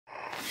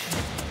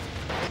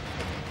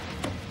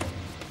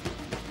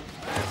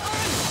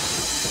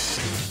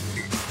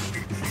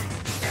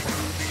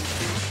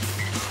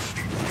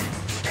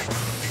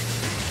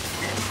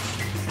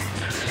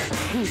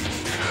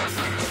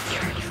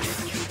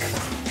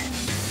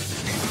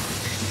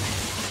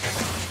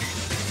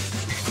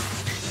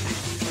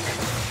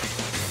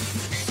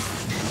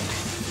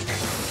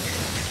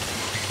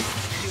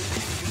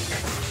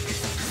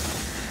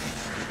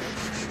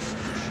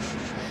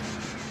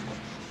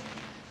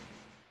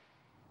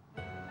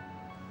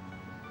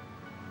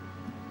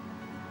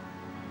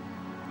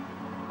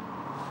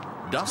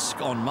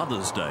Dusk on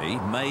Mother's Day,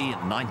 May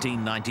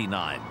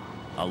 1999.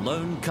 A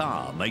lone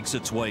car makes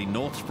its way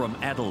north from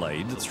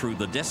Adelaide through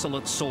the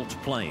desolate salt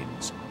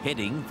plains,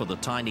 heading for the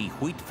tiny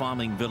wheat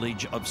farming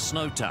village of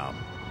Snowtown,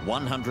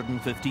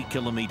 150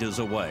 kilometres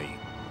away.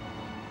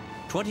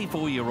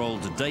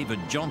 24-year-old David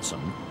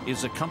Johnson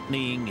is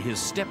accompanying his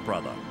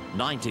stepbrother,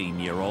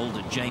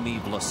 19-year-old Jamie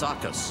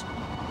Vlasakis.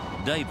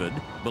 David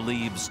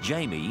believes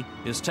Jamie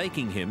is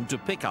taking him to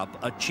pick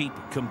up a cheap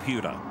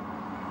computer.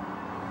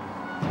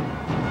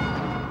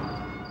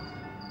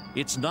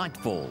 It's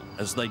nightfall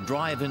as they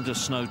drive into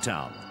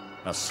Snowtown,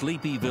 a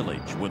sleepy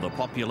village with a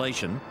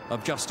population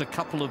of just a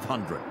couple of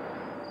hundred.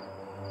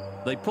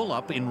 They pull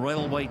up in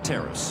Railway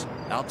Terrace,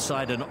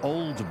 outside an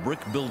old brick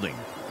building,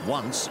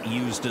 once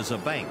used as a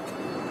bank.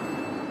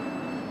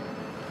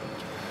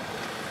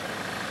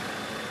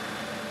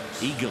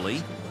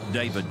 Eagerly,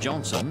 David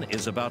Johnson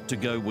is about to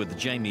go with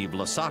Jamie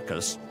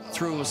Vlasakis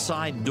through a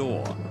side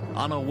door,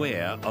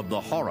 unaware of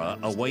the horror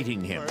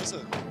awaiting him. Where is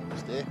it?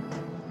 It's there.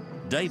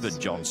 David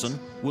Johnson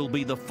will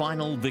be the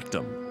final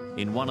victim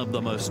in one of the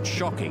most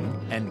shocking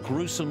and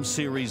gruesome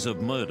series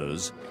of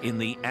murders in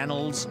the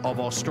annals of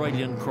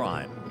Australian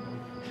crime.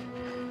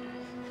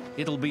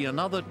 It'll be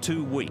another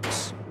 2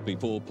 weeks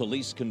before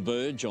police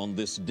converge on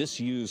this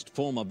disused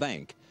former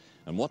bank,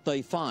 and what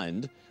they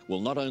find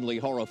will not only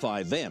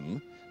horrify them,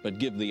 but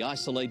give the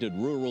isolated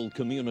rural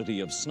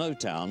community of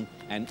Snowtown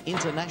an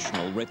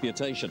international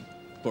reputation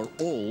for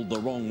all the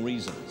wrong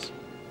reasons.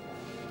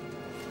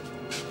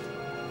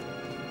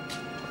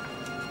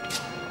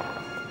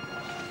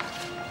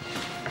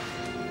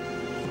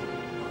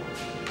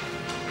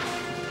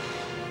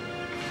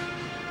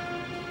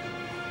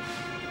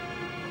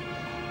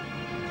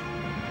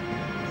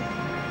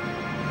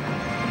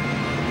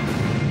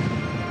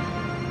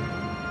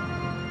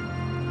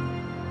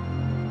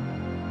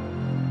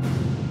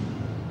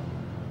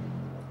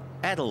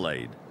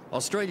 Adelaide,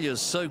 Australia's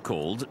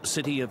so-called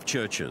city of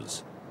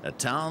churches, a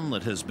town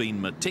that has been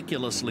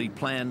meticulously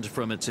planned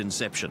from its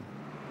inception.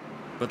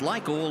 But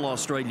like all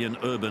Australian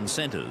urban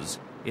centres,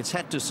 it's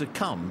had to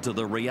succumb to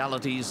the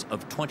realities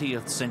of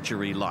 20th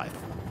century life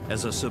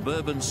as a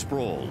suburban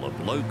sprawl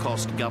of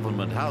low-cost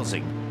government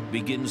housing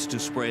begins to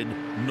spread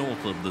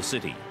north of the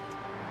city.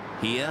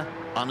 Here,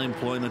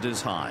 unemployment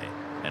is high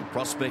and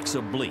prospects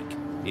are bleak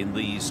in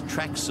these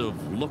tracts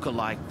of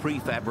look-alike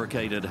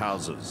prefabricated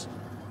houses.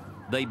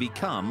 They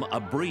become a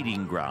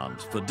breeding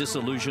ground for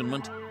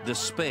disillusionment,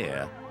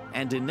 despair,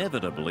 and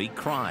inevitably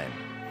crime.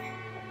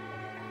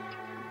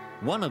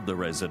 One of the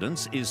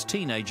residents is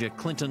teenager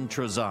Clinton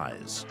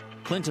Trezise.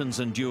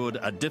 Clinton's endured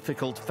a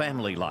difficult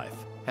family life,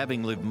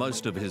 having lived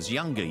most of his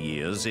younger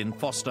years in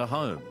foster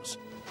homes.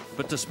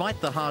 But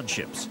despite the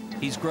hardships,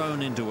 he's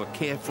grown into a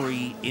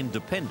carefree,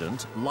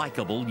 independent,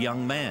 likeable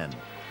young man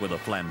with a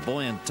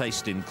flamboyant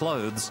taste in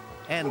clothes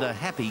and a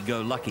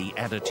happy-go-lucky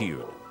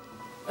attitude.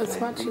 As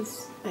much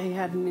as he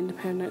had an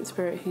independent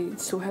spirit, he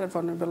still had a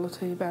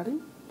vulnerability about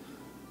him.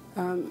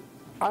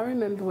 I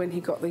remember when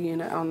he got the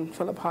unit on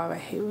Phillip Highway,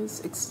 he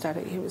was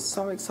ecstatic. He was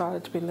so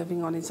excited to be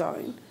living on his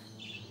own.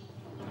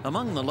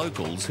 Among the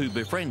locals who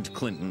befriend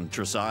Clinton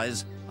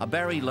Trezise are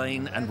Barry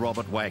Lane and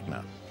Robert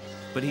Wagner.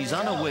 But he's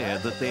unaware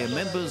that they're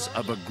members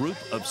of a group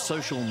of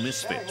social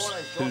misfits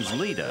whose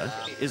leader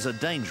is a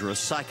dangerous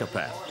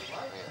psychopath.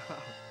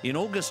 In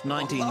August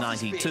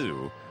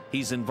 1992,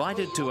 he's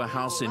invited to a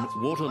house in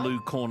Waterloo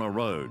Corner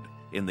Road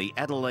in the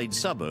Adelaide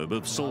suburb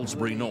of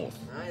Salisbury North.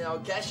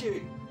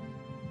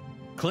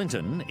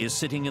 Clinton is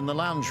sitting in the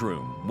lounge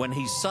room when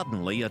he's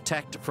suddenly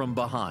attacked from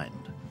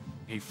behind.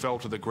 He fell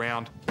to the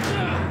ground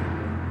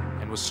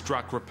and was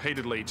struck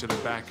repeatedly to the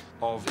back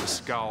of his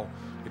skull.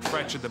 It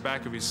fractured the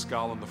back of his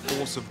skull, and the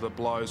force of the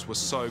blows was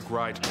so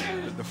great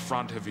that the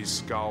front of his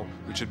skull,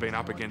 which had been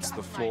up against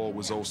the floor,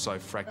 was also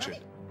fractured.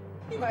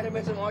 He made a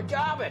mess of my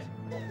carpet.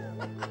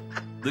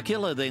 The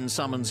killer then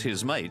summons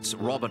his mates,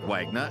 Robert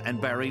Wagner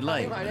and Barry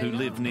Lane, who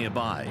live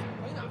nearby.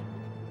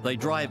 They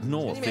drive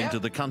north into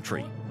the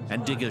country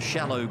and dig a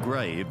shallow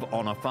grave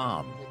on a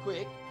farm.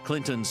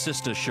 Clinton's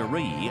sister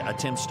Cherie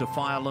attempts to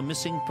file a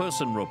missing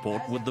person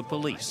report with the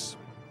police.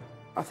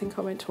 I think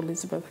I went to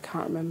Elizabeth, I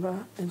can't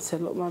remember, and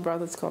said, look, my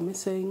brother's gone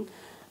missing.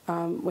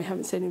 We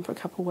haven't seen him for a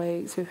couple of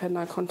weeks. We've had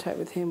no contact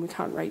with him. We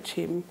can't reach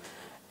him.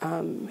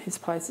 His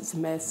place is a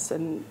mess,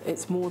 and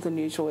it's more than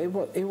usual.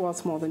 It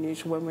was more than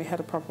usual when we had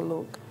a proper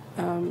look.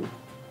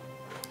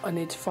 I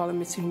need to file a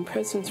missing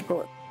persons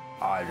report.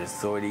 I just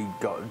thought he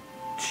got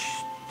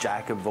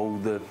jack of all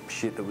the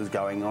shit that was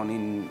going on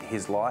in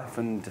his life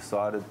and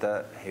decided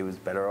that he was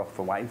better off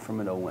away from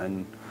it all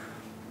and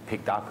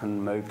picked up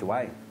and moved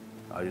away.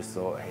 I just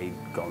thought he'd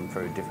gone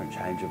through a different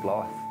change of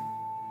life.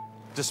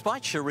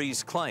 Despite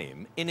Cherie's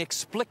claim,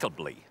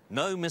 inexplicably,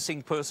 no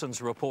missing persons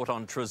report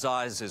on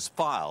Trezise is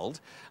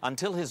filed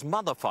until his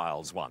mother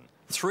files one,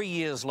 3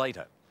 years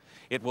later.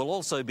 It will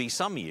also be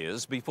some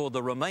years before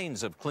the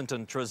remains of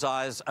Clinton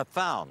Trezise are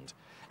found,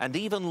 and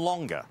even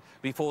longer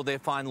before they're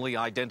finally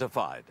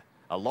identified,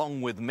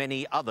 along with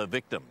many other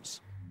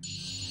victims.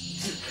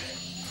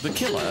 The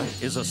killer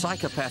is a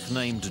psychopath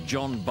named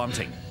John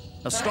Bunting.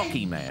 a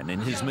stocky man in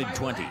his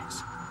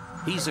mid-20s.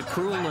 He's a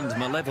cruel and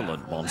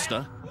malevolent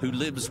monster who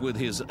lives with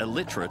his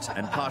illiterate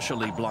and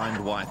partially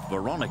blind wife,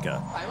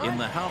 Veronica, in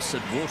the house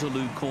at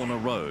Waterloo Corner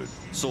Road,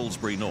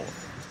 Salisbury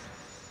North.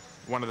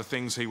 One of the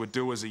things he would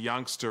do as a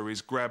youngster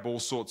is grab all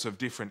sorts of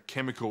different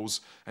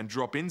chemicals and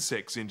drop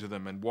insects into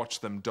them and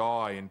watch them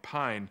die in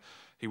pain.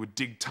 He would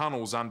dig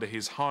tunnels under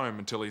his home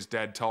until his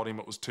dad told him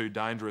it was too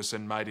dangerous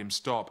and made him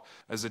stop.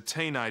 As a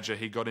teenager,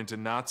 he got into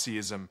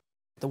Nazism.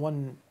 The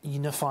one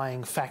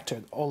unifying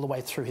factor all the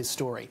way through his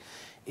story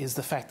is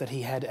the fact that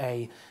he had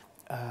a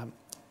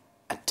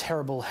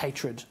terrible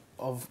hatred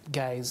of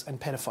gays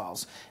and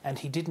pedophiles, and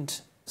he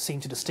didn't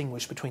seem to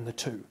distinguish between the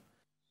two.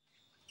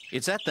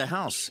 It's at the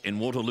house in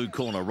Waterloo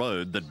Corner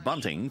Road that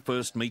Bunting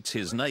first meets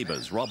his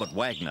neighbours, Robert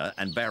Wagner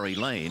and Barry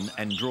Lane,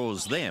 and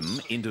draws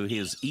them into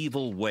his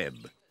evil web.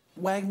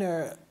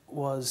 Wagner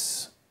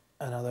was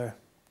another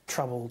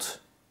troubled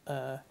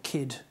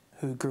kid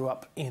who grew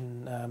up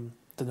in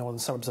the northern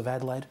suburbs of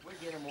Adelaide.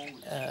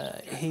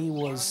 He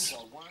was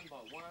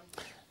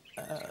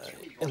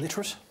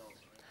illiterate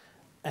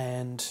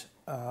and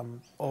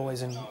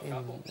always in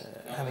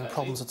having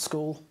problems at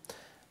school.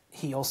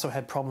 He also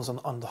had problems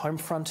on the home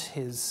front.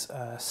 His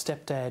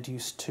stepdad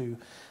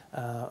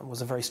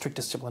was a very strict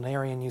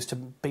disciplinarian, used to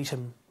beat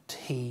him.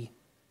 He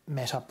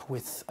met up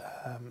with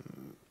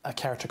a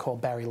character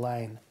called Barry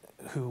Lane,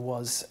 who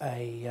was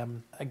a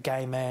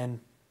gay man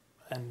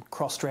and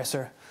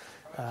cross-dresser,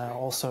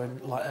 also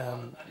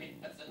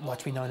like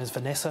to be known as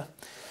Vanessa,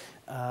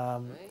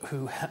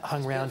 who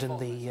hung around in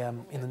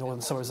the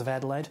northern suburbs of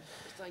Adelaide.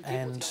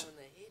 And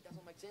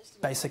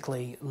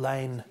basically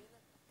Lane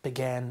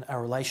began a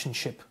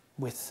relationship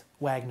with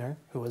Wagner,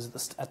 who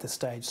was at this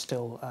stage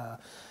still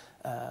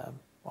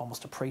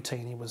almost a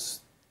preteen. He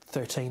was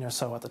 13 or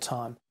so at the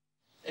time.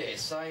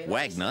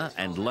 Wagner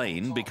and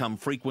Lane become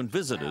frequent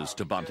visitors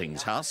to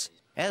Bunting's house,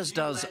 as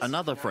does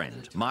another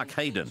friend, Mark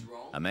Hayden,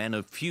 a man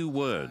of few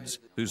words,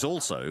 who's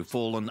also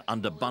fallen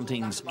under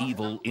Bunting's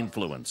evil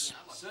influence.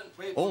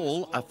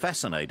 All are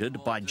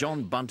fascinated by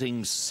John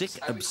Bunting's sick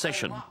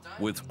obsession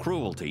with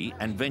cruelty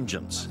and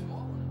vengeance.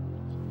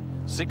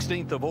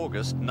 16th of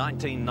August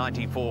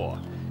 1994,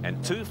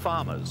 and two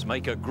farmers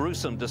make a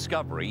gruesome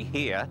discovery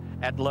here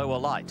at Lower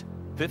Light,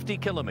 50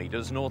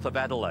 kilometres north of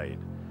Adelaide.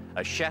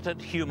 A shattered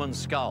human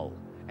skull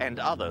and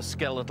other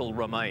skeletal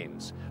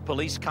remains.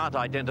 Police can't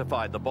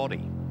identify the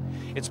body.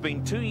 It's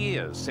been 2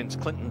 years since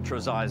Clinton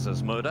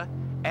Trezizer's murder,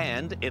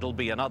 and it'll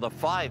be another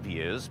 5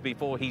 years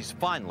before he's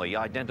finally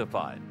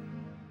identified.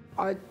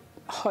 I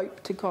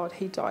hope to God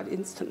he died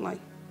instantly,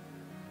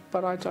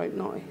 but I don't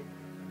know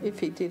if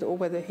he did or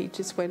whether he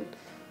just went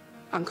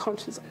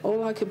unconscious.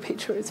 All I can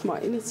picture is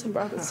my innocent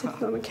brother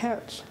sitting on a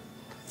couch.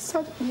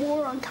 Such a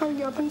moron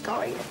coming up and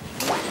going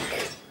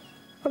whack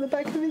on the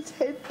back of his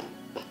head,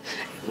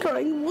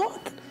 going,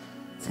 what?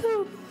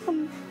 So,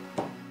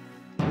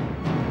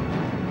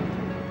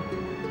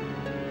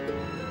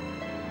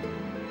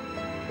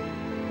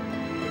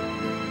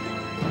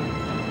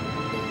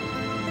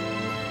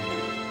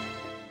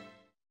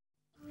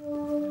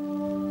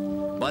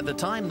 By the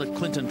time that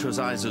Clinton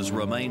Trezizer's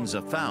remains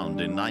are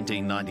found in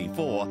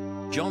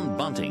 1994, John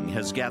Bunting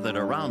has gathered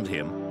around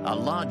him a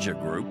larger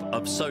group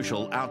of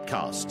social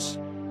outcasts.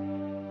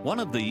 One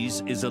of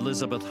these is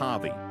Elizabeth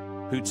Harvey,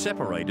 who'd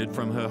separated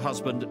from her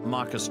husband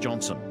Marcus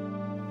Johnson.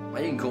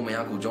 You can call me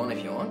Uncle John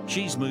if you want.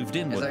 She's moved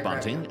in with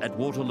Bunting at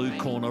Waterloo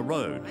Corner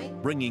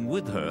Road, bringing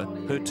with her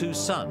her two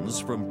sons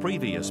from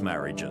previous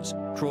marriages,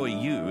 Troy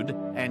Yude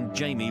and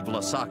Jamie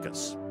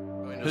Vlasakis.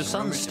 Her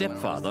son's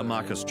stepfather,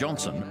 Marcus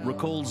Johnson,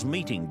 recalls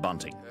meeting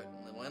Bunting.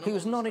 He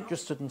was not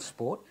interested in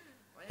sport.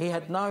 He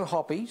had no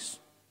hobbies.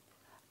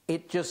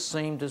 It just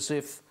seemed as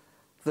if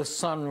the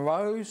sun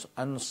rose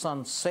and the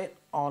sun set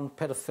on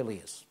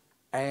paedophilias.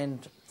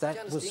 And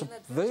that was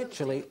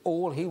virtually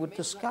all he would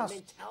discuss.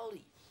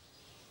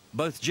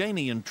 Both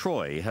Jamie and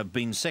Troy have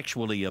been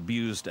sexually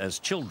abused as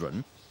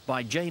children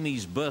by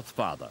Jamie's birth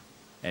father,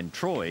 and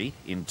Troy,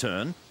 in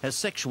turn, has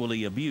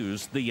sexually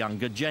abused the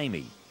younger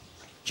Jamie.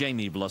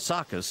 Jamie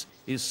Vlasakis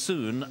is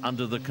soon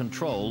under the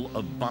control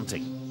of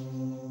Bunting.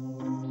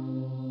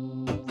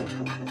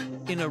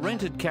 In a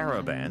rented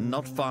caravan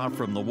not far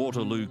from the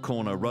Waterloo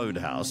Corner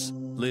Roadhouse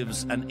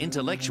lives an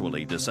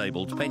intellectually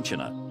disabled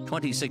pensioner,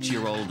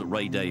 26-year-old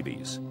Ray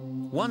Davies.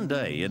 One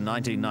day in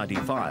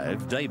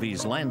 1995,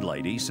 Davies'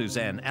 landlady,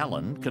 Suzanne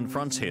Allen,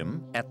 confronts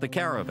him at the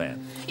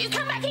caravan. You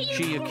come back here,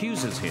 She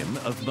accuses him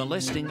of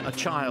molesting a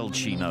child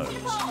she knows.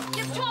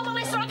 You're a child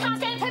molester. I can't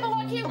stand people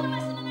like you.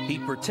 He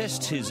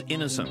protests his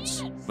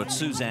innocence, but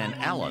Suzanne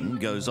Allen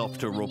goes off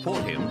to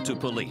report him to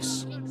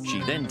police.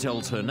 She then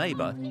tells her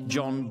neighbour,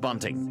 John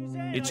Bunting.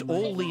 It's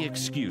all the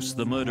excuse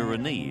the murderer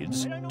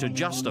needs to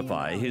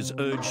justify his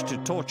urge to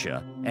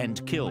torture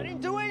and kill. I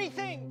didn't do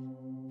anything.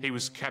 He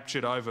was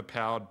captured,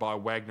 overpowered by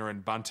Wagner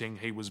and Bunting.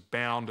 He was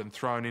bound and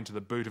thrown into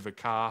the boot of a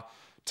car,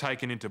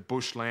 taken into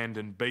bushland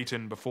and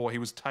beaten before he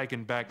was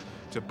taken back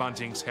to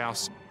Bunting's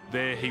house.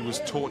 There he was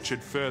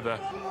tortured further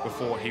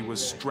before he was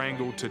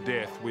strangled to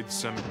death with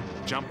some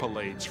jumper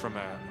leads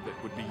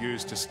that would be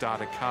used to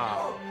start a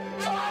car.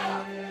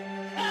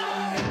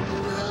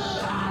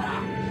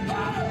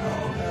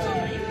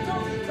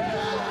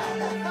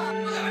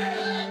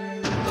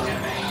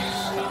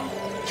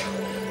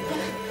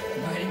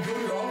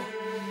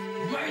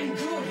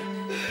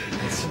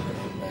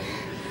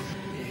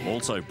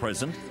 Also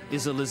present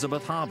is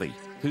Elizabeth Harvey,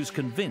 who's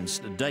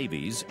convinced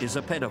Davies is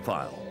a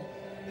pedophile.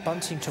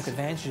 Bunting took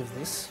advantage of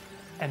this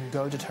and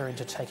goaded her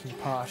into taking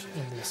part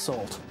in the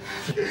assault.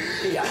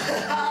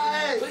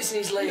 Yeah. Put this in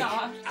his leg.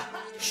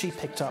 She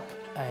picked up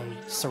a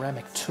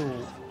ceramic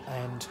tool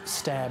and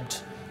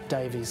stabbed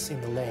Davies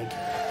in the leg.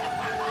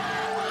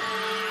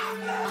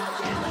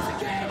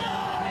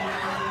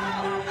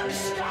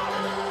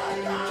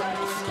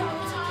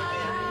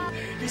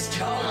 He's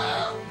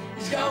gone.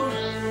 He's gone.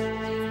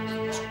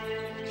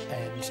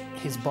 And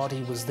his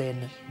body was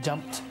then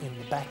dumped in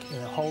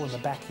a hole in the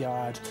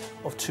backyard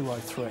of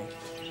 203.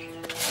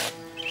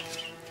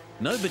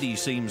 Nobody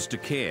seems to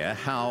care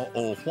how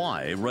or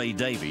why Ray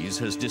Davies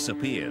has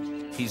disappeared.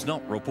 He's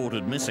not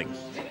reported missing.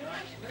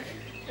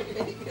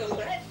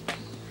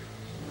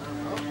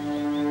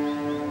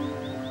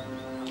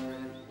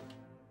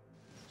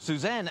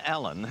 Suzanne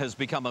Allen has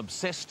become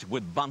obsessed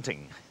with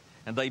Bunting,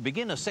 and they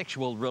begin a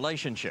sexual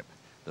relationship,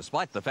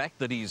 despite the fact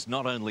that he's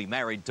not only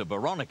married to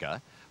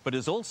Veronica, but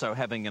is also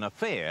having an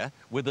affair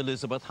with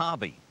Elizabeth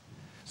Harvey.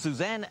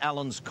 Suzanne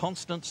Allen's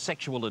constant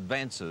sexual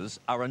advances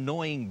are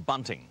annoying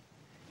Bunting.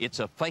 It's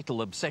a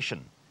fatal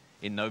obsession.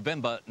 In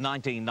November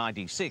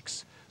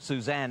 1996,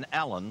 Suzanne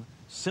Allen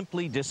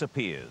simply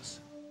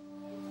disappears.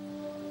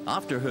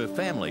 After her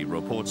family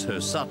reports her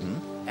sudden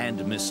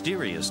and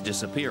mysterious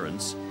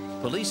disappearance,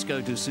 police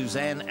go to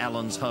Suzanne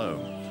Allen's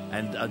home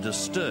and are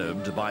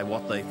disturbed by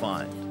what they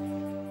find.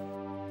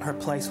 Her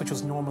place, which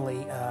was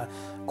normally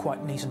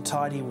quite neat and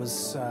tidy,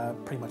 was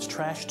pretty much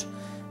trashed,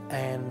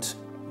 and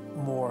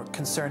more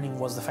concerning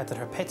was the fact that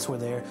her pets were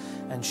there,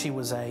 and she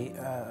was a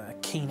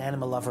keen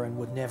animal lover and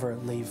would never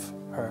leave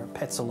her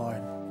pets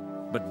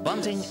alone. But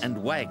Bunting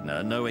and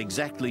Wagner know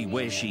exactly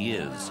where she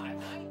is.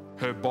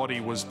 Her body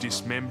was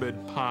dismembered,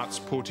 parts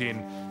put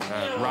in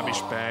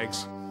rubbish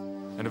bags,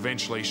 and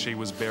eventually she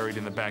was buried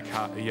in the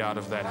backyard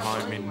of that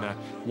home in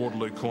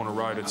Waterloo Corner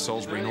Road at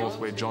Salisbury North,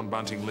 where John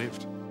Bunting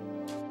lived.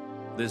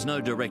 There's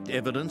no direct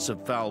evidence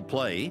of foul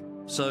play,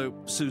 so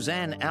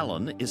Suzanne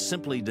Allen is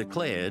simply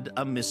declared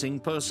a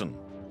missing person.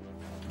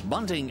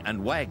 Bunting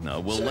and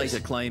Wagner will later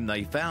claim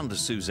they found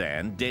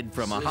Suzanne dead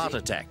from a heart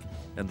attack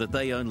and that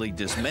they only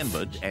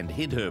dismembered and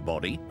hid her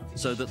body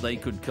so that they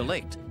could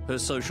collect her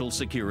Social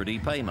Security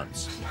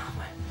payments.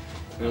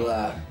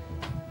 We'll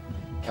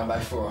come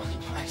back for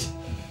her, mate.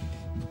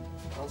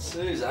 On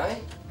Suze, eh?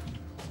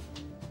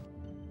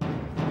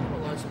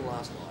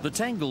 The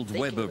tangled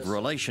web of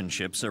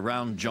relationships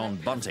around John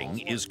Bunting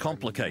is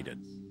complicated.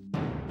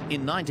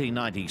 In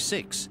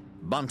 1996,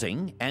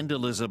 Bunting and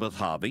Elizabeth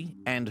Harvey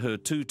and her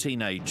two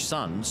teenage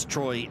sons,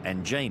 Troy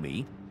and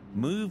Jamie,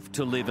 moved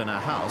to live in a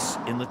house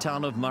in the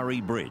town of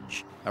Murray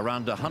Bridge,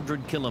 around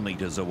 100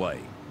 kilometres away.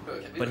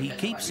 But he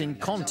keeps in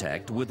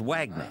contact with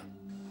Wagner.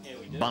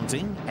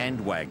 Bunting and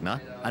Wagner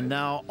are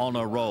now on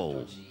a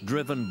roll,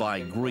 driven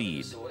by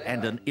greed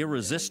and an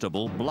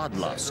irresistible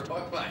bloodlust.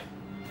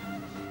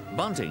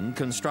 Bunting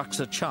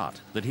constructs a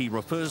chart that he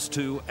refers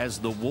to as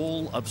the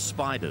Wall of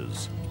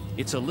Spiders.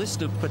 It's a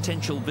list of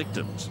potential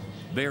victims,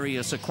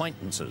 various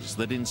acquaintances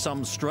that in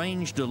some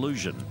strange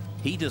delusion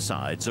he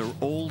decides are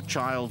all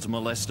child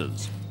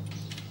molesters.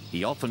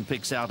 He often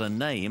picks out a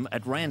name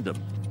at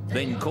random,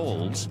 then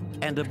calls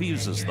and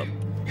abuses them.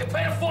 You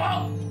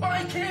pedophile! I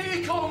don't care who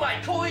you call,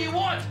 mate. Call who you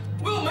want.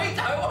 We'll meet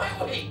though,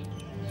 won't we?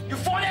 You'll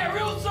find out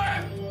real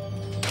soon.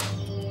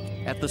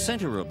 At the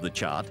centre of the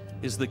chart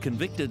is the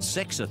convicted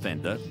sex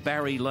offender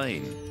Barry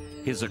Lane,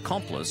 his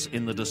accomplice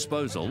in the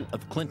disposal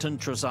of Clinton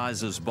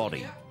Tresize's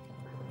body.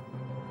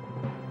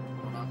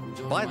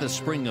 By the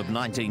spring of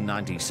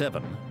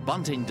 1997,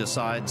 Bunting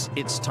decides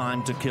it's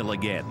time to kill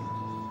again.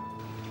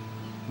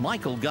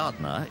 Michael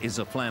Gardner is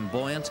a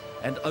flamboyant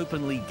and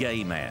openly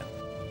gay man.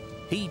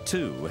 He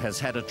too has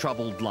had a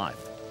troubled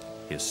life.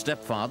 His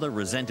stepfather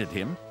resented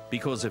him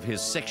because of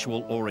his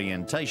sexual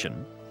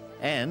orientation,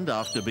 and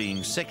after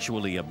being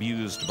sexually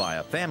abused by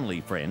a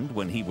family friend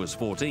when he was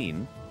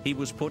 14, he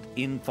was put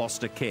in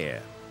foster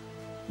care.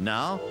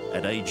 Now,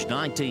 at age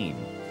 19,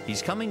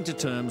 he's coming to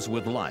terms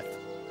with life,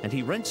 and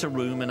he rents a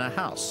room in a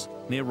house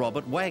near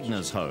Robert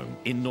Wagner's home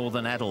in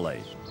northern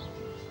Adelaide.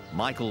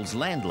 Michael's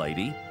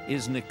landlady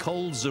is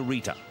Nicole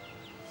Zarita.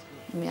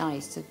 I mean, I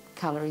used to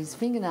colour his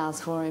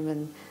fingernails for him,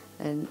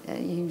 and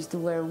he used to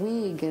wear a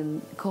wig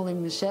and call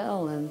him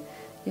Michelle, and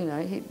you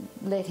know,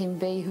 let him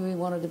be who he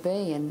wanted to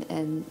be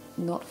and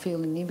not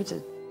feel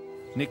inhibited.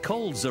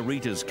 Nicole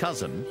Zarita's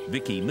cousin,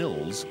 Vicky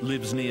Mills,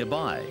 lives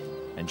nearby,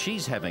 and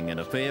she's having an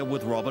affair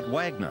with Robert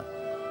Wagner.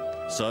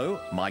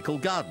 So Michael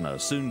Gardner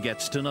soon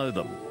gets to know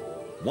them.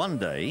 One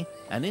day,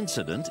 an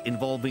incident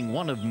involving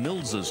one of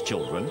Mills's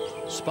children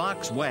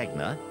sparks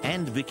Wagner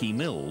and Vicky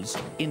Mills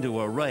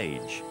into a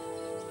rage.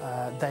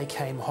 They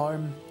came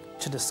home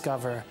to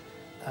discover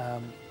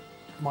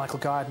Michael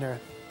Gardner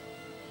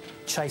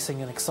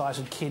chasing an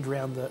excited kid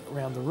round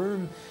the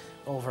room,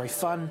 all very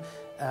fun,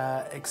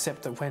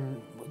 except that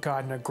when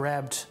Gardner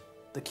grabbed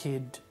the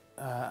kid,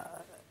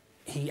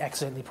 he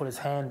accidentally put his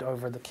hand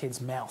over the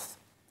kid's mouth.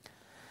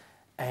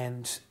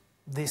 And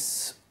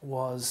this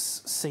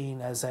was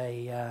seen as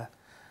a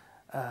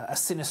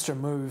sinister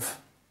move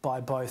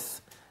by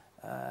both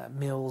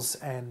Mills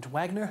and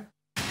Wagner.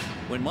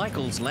 When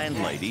Michael's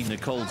landlady,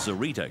 Nicole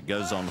Zarita,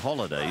 goes on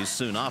holidays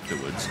soon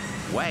afterwards,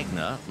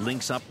 Wagner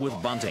links up with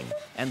Bunting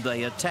and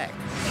they attack.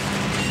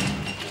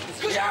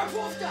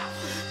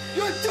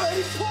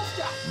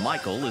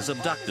 Michael is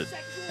abducted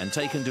and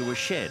taken to a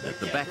shed at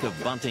the back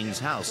of Bunting's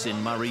house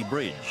in Murray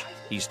Bridge.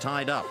 He's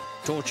tied up,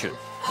 tortured.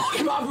 Hold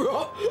him up,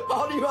 Rob!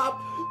 Hold him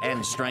up!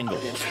 And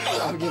strangled.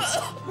 Hold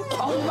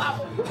him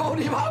up! Hold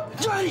him up!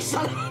 Dirty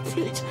son of a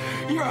bitch!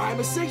 You're a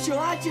homosexual,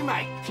 aren't you,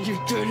 mate? You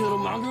dirty little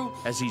mongrel!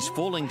 As he's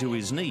falling to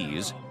his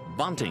knees,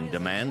 Bunting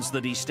demands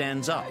that he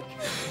stands up.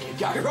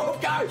 Go,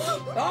 Rob, go!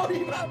 Hold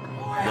him up!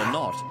 The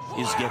knot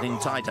is getting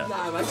tighter.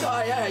 No, mate,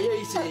 yeah,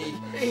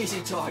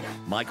 easy, tiger.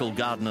 Michael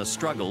Gardner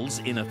struggles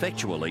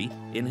ineffectually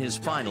in his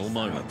final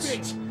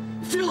moments.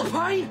 You feel the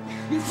pain?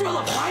 You feel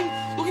the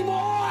pain? Look in my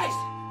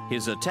eyes!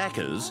 His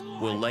attackers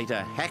will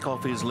later hack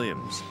off his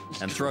limbs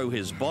and throw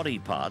his body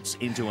parts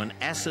into an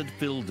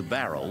acid-filled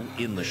barrel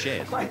in the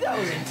shed. Mate, that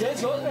was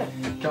intense, wasn't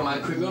it? Come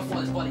on, quick, we'll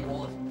find his bloody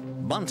wallet.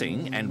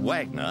 Bunting and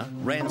Wagner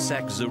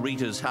ransack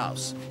Zarita's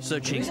house,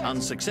 searching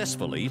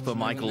unsuccessfully for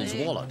Michael's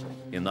wallet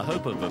in the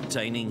hope of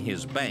obtaining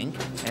his bank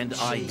and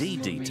ID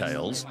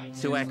details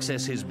to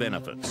access his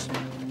benefits.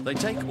 They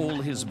take all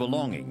his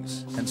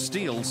belongings and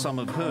steal some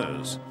of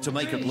hers to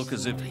make it look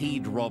as if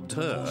he'd robbed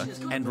her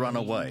and run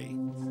away.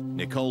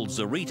 Nicole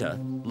Zarita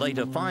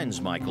later finds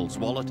Michael's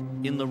wallet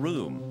in the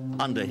room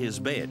under his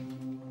bed.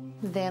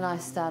 Then I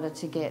started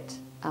to get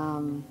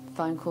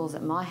phone calls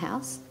at my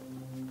house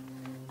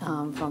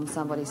from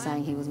somebody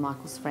saying he was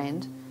Michael's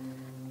friend,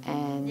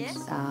 and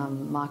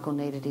Michael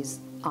needed his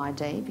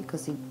ID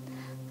because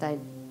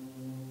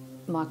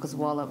Michael's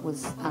wallet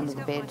was under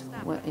the bed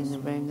in the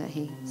room that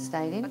he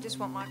stayed in. I just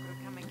want Michael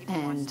to come and give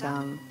me my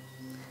stuff.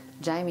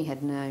 Jamie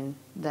had known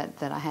that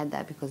I had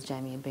that because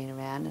Jamie had been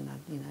around, and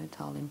I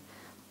told him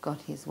got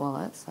his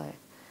wallet, so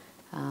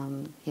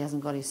he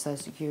hasn't got his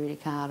social security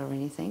card or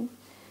anything,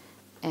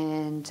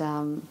 and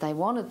they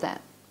wanted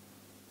that.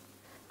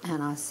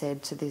 And I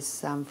said to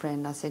this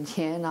friend, I said,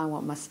 yeah, and I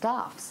want my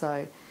stuff,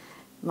 so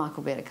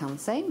Michael better come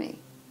see me.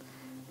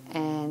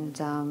 And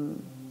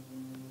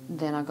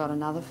then I got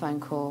another phone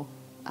call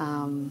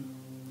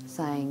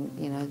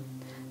saying,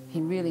 he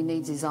really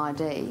needs his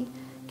ID.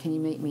 Can you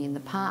meet me in the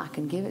park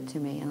and give it to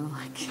me? And I'm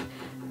like,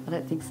 I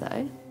don't think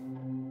so.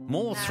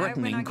 More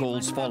threatening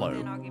calls follow,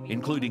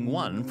 including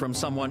one from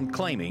someone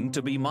claiming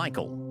to be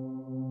Michael.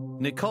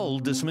 Nicole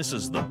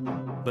dismisses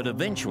them, but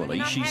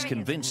eventually she's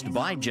convinced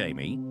by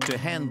Jamie to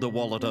hand the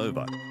wallet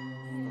over.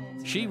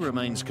 She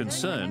remains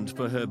concerned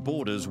for her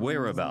boarder's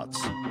whereabouts.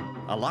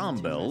 Alarm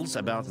bells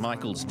about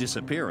Michael's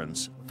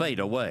disappearance fade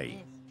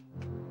away.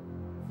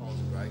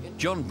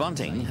 John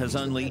Bunting has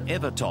only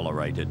ever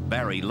tolerated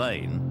Barry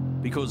Lane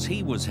because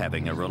he was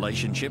having a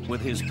relationship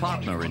with his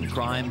partner in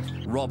crime,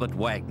 Robert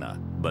Wagner.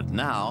 But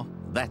now,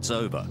 that's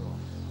over.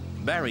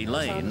 Barry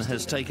Lane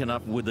has taken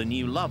up with a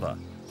new lover,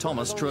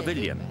 Thomas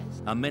Trevelyan,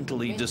 a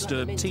mentally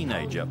disturbed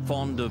teenager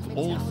fond of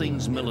all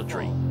things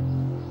military.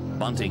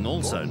 Bunting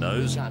also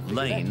knows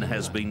Lane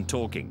has been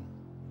talking.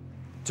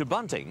 To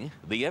Bunting,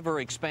 the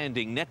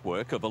ever-expanding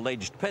network of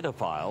alleged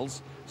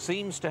pedophiles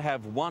seems to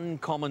have one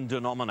common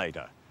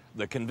denominator,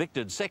 the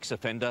convicted sex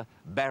offender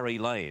Barry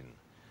Lane.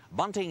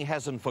 Bunting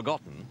hasn't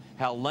forgotten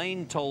how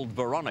Lane told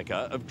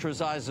Veronica of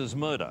Trezise's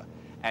murder,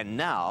 and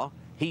now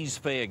he's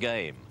fair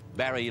game.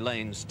 Barry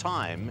Lane's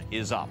time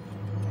is up.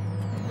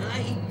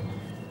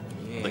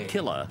 The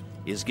killer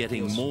is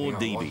getting more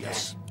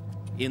devious.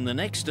 In the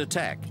next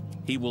attack,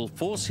 he will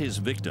force his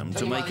victim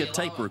to make a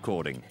tape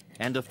recording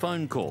and a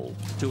phone call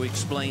to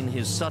explain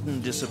his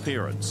sudden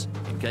disappearance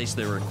in case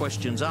there are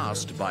questions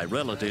asked by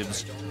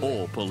relatives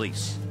or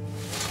police.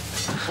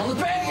 On the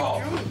bed,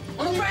 Rob!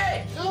 On the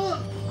bed!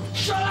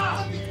 Shut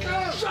up!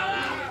 Shut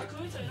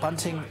up!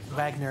 Bunting,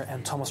 Wagner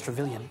and Thomas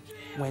Trevelyan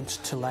went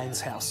to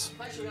Lane's house.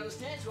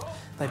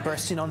 They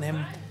burst in on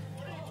him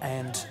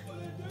and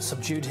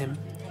subdued him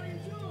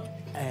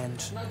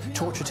and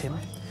tortured him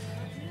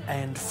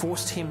and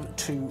forced him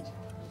to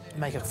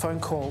make a phone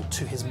call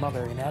to his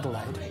mother in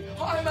Adelaide.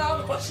 Hi,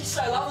 Mum. Well, she's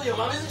so lovely, your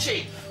mum, isn't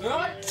she?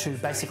 Right? To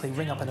basically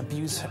ring up and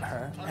abuse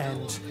her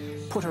and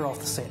put her off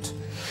the set.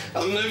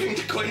 I'm moving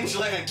to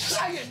Queensland.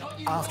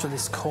 After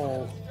this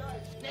call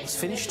was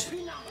finished,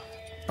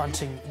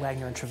 Bunting,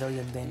 Wagner and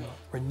Trevelyan then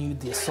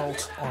renewed the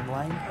assault on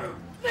Lane.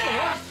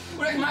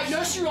 We didn't make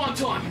nursery on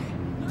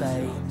time.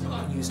 They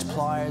used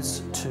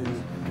pliers to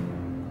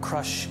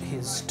crush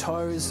his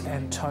toes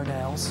and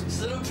toenails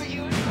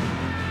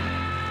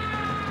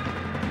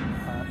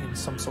in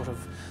some sort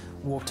of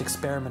warped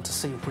experiment to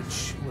see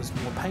which was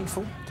more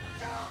painful.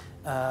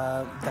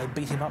 They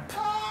beat him up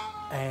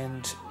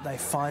and they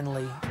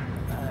finally,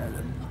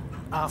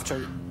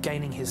 after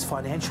gaining his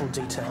financial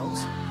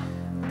details,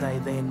 they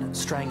then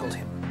strangled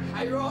him.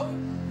 Hey, Rob,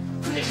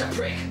 finish the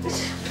prick.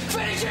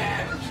 Finish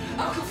him!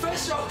 Uncle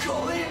Fester, I'll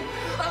call him.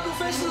 Uncle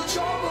Fester, the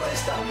child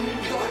molester.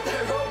 You like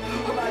that, Rob?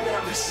 I made that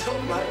up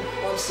myself, mate.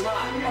 I'm smart.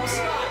 I'm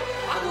smart.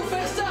 Uncle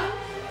Fester!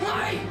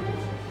 Hey!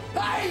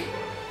 Hey!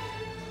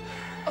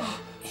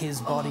 His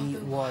body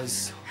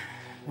was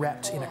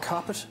wrapped in a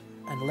carpet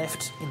and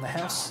left in the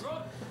house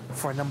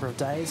for a number of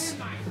days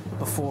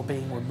before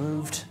being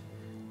removed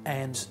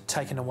and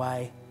taken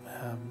away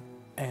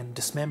and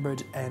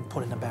dismembered and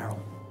put in a barrel.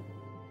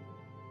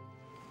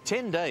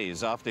 10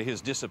 days after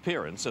his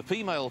disappearance, a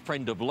female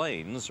friend of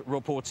Lane's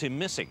reports him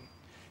missing.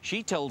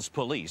 She tells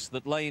police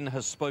that Lane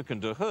has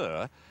spoken to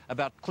her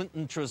about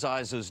Clinton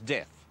Treziz's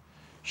death.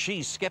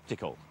 She's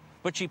sceptical,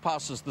 but she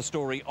passes the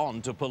story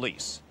on to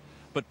police.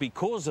 But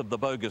because of the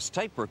bogus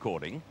tape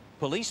recording,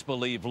 police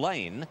believe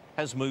Lane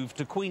has moved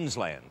to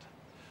Queensland.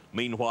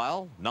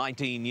 Meanwhile,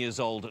 19 years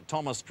old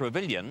Thomas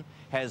Trevelyan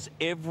has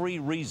every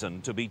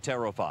reason to be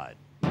terrified.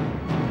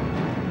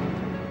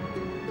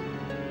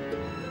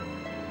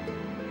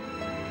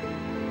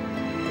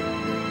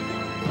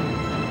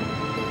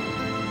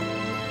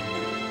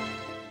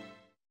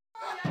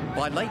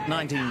 By late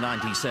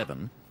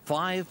 1997,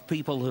 5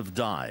 people have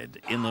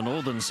died in the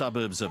northern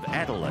suburbs of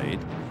Adelaide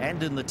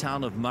and in the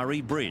town of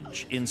Murray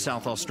Bridge in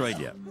South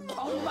Australia.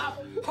 Hold him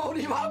up! Hold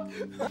him up!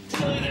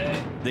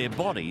 Their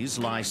bodies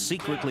lie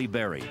secretly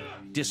buried,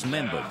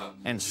 dismembered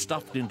and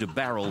stuffed into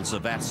barrels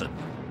of acid.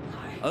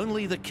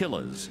 Only the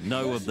killers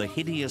know of the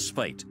hideous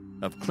fate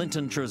of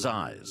Clinton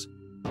Trezise,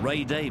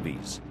 Ray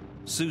Davies,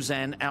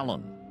 Suzanne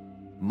Allen,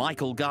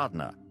 Michael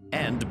Gardner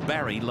and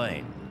Barry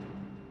Lane.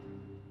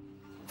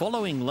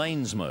 Following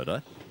Lane's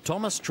murder,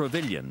 Thomas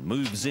Trevelyan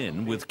moves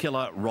in with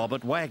killer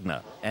Robert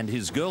Wagner and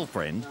his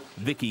girlfriend,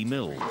 Vicky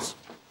Mills.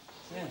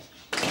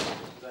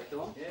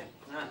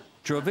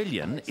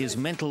 Trevelyan is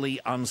mentally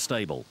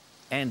unstable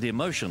and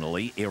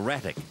emotionally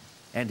erratic,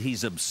 and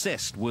he's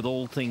obsessed with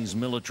all things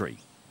military.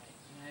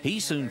 He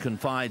soon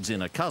confides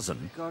in a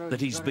cousin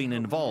that he's been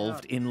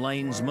involved in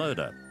Lane's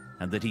murder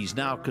and that he's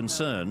now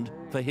concerned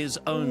for his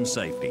own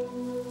safety.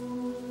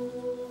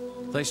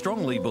 They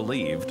strongly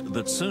believed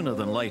that sooner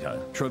than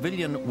later,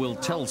 Trevelyan will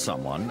tell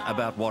someone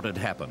about what had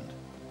happened.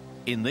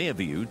 In their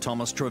view,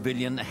 Thomas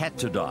Trevelyan had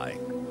to die.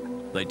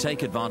 They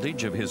take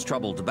advantage of his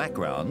troubled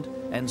background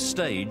and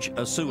stage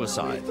a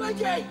suicide.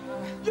 Vicky!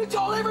 You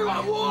told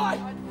everyone why!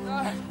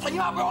 Take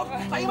him up, Rob!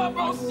 Take him up,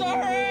 Rob!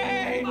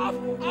 Sorry!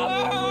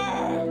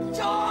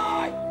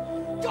 Die!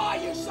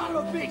 Die, you son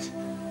of a bitch!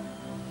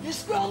 You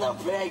smell little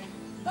pig!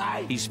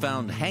 Hey! He's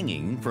found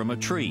hanging from a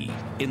tree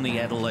in the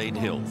Adelaide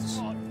Hills.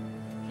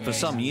 For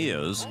some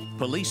years,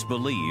 police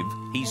believe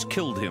he's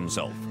killed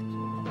himself.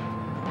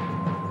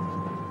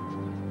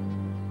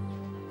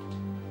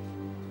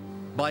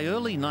 By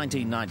early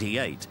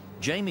 1998,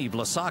 Jamie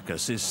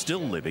Vlasakis is still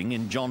living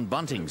in John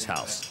Bunting's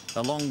house,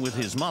 along with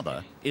his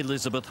mother,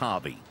 Elizabeth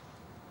Harvey.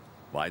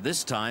 By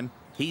this time,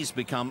 he's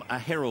become a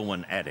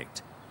heroin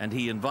addict, and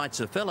he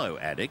invites a fellow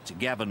addict,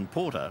 Gavin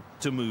Porter,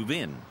 to move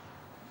in.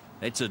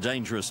 It's a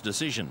dangerous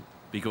decision,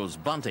 because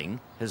Bunting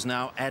has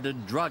now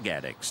added drug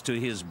addicts to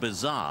his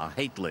bizarre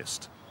hate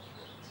list.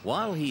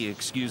 While he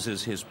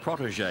excuses his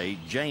protege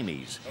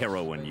Jamie's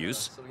heroin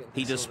use,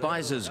 he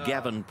despises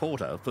Gavin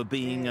Porter for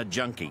being a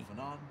junkie.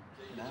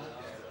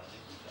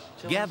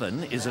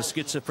 Gavin is a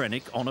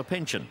schizophrenic on a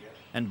pension,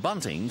 and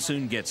Bunting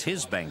soon gets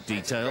his bank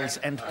details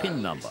and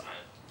PIN number.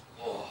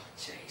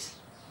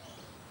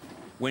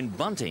 When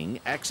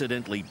Bunting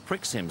accidentally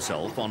pricks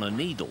himself on a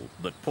needle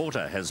that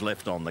Porter has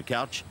left on the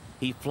couch,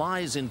 he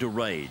flies into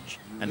rage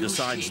and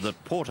decides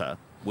that Porter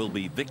will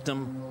be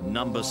victim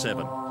number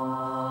 7.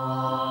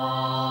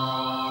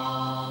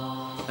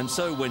 And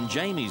so when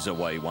Jamie's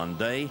away one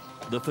day,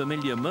 the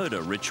familiar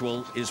murder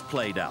ritual is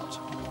played out.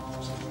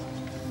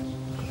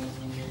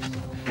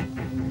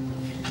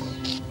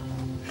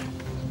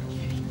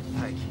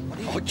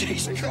 Oh,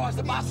 Jesus Christ,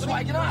 the bastard's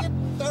waking up!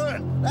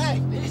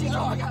 Hey!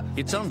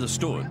 It's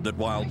understood that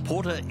while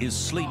Porter is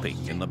sleeping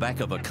in the back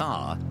of a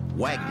car,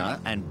 Wagner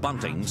and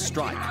Bunting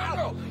strike.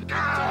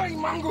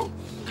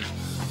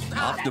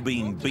 After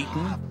being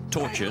beaten,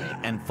 tortured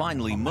and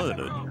finally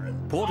murdered,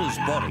 Porter's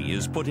body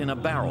is put in a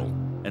barrel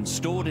and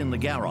stored in the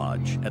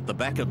garage at the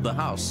back of the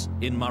house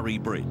in Murray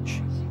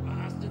Bridge.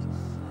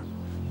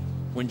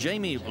 When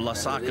Jamie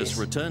Vlasakis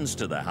returns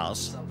to the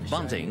house,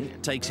 Bunting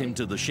takes him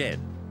to the shed.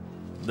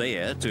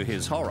 There, to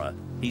his horror,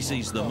 he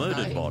sees the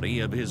murdered body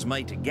of his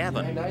mate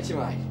Gavin.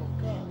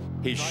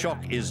 His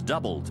shock is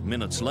doubled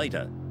minutes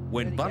later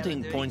when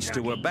Bunting points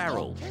to a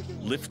barrel,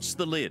 lifts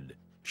the lid,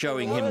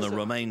 showing him the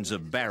remains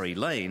of Barry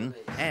Lane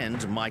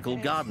and Michael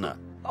Gardner.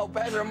 Oh,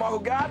 Badger and Michael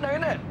Gardner,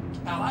 isn't it?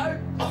 Hello?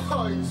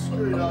 Oh, you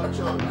screwed up,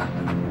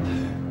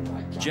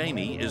 John.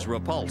 Jamie is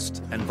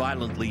repulsed and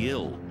violently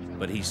ill,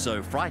 but he's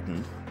so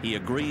frightened he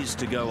agrees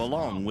to go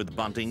along with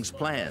Bunting's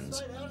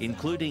plans,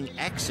 including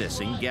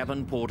accessing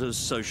Gavin Porter's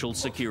social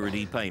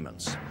security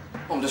payments.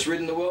 I'm just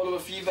ridding the world of a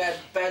few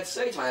bad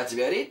seeds, mate. That's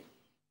about it.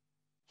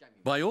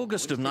 By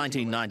August of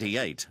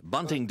 1998,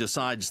 Bunting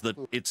decides that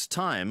it's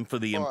time for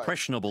the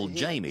impressionable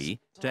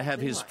Jamie to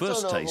have his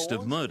first taste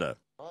of murder.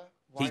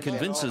 He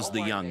convinces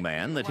the young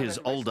man that his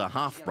older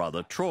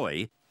half-brother,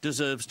 Troy,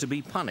 deserves to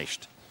be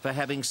punished for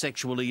having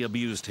sexually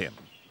abused him.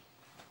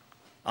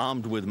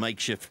 Armed with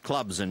makeshift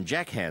clubs and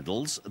jack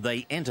handles,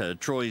 they enter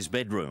Troy's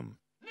bedroom.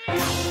 He's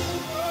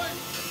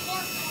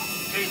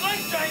like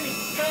Jamie!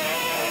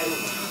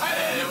 I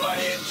didn't want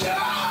you to!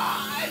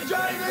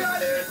 Jamie, I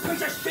didn't!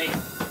 Piece of shit!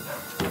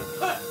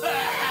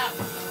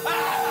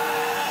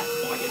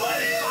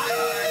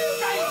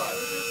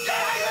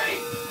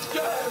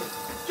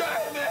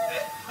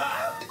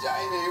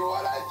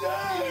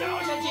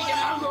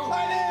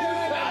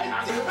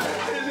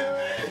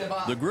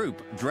 The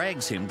group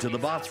drags him to the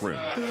bathroom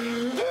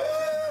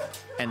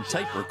and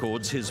tape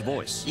records his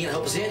voice. You can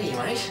help us out here,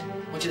 mate.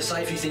 I want you to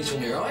say a few things for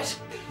me, right?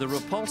 The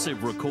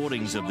repulsive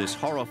recordings of this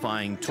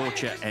horrifying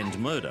torture and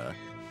murder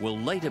will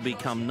later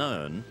become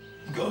known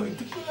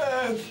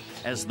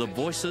as the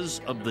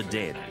voices of the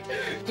dead.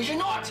 Because you're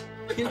not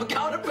going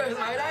to Perth,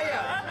 mate, are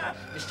you?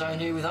 You're staying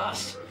here with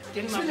us.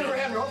 Spin it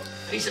around, Rob.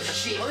 Piece of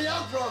shit. Hurry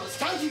up, Rob. It's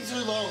taking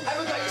too long.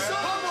 Have a go yourself.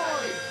 Come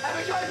on. Have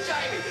a go,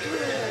 Jamie.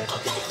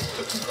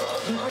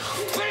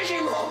 Finish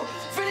him, Rob.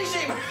 Finish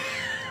him.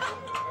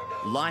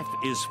 Life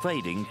is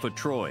fading for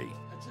Troy.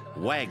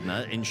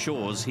 Wagner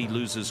ensures he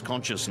loses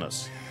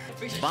consciousness.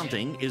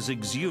 Bunting is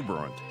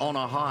exuberant, on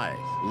a high,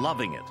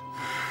 loving it.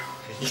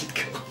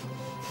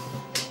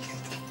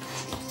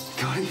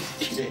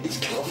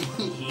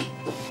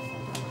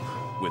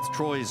 With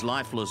Troy's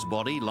lifeless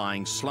body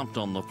lying slumped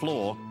on the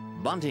floor,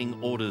 Bunting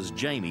orders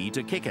Jamie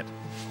to kick it,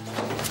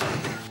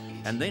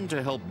 and then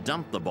to help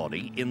dump the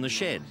body in the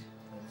shed.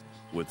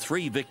 With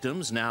 3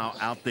 victims now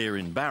out there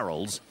in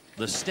barrels,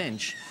 the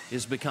stench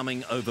is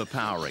becoming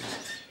overpowering.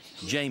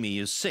 Jamie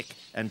is sick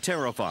and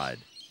terrified,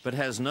 but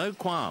has no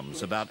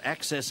qualms about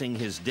accessing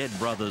his dead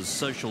brother's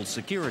social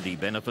security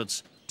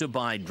benefits to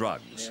buy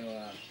drugs.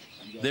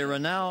 There are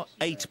now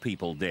 8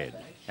 people dead,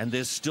 and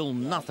there's still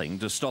nothing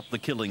to stop the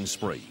killing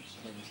spree.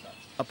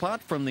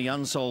 Apart from the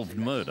unsolved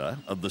murder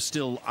of the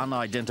still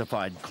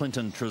unidentified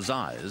Clinton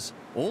Trezise,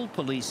 all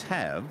police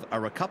have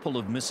are a couple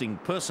of missing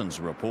persons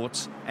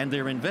reports, and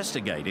they're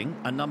investigating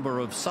a number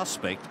of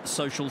suspect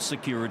social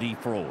security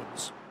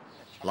frauds.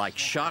 Like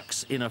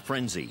sharks in a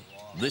frenzy,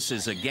 this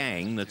is a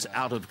gang that's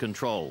out of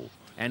control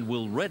and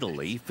will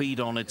readily feed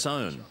on its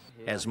own,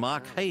 as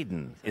Mark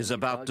Hayden is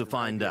about to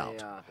find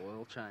out.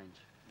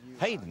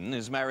 Hayden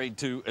is married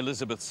to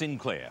Elizabeth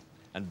Sinclair,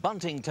 and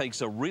Bunting takes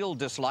a real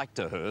dislike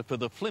to her for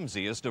the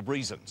flimsiest of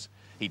reasons.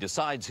 He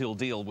decides he'll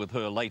deal with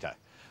her later.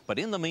 But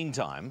in the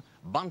meantime,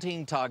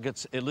 Bunting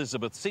targets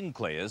Elizabeth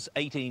Sinclair's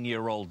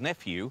 18-year-old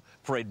nephew,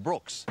 Fred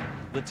Brooks.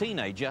 The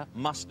teenager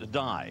must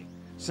die,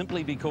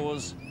 simply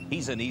because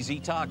he's an easy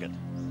target.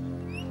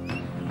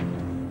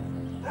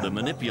 The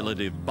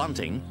manipulative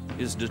Bunting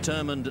is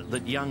determined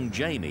that young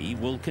Jamie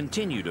will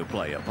continue to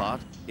play a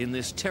part in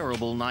this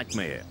terrible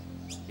nightmare.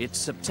 It's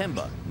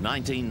September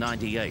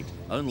 1998,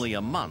 only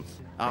a month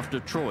after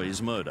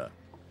Troy's murder.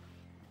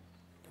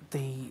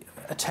 The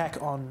attack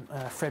on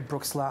Fred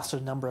Brooks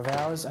lasted a number of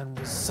hours and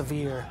was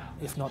severe,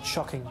 if not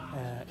shocking,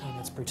 in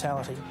its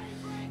brutality.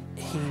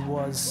 He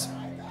was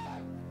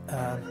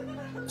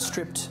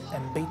stripped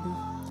and beaten.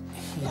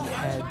 He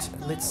had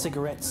lit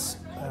cigarettes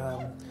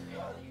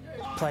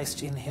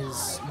placed in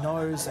his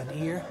nose and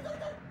ear.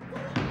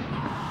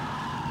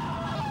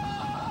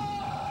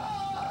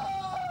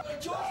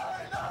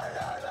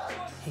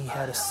 He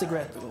had a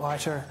cigarette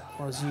lighter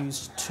was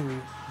used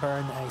to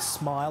burn a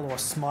smile or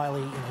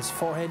smiley in his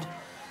forehead.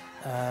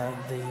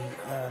 The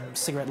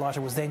cigarette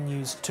lighter was then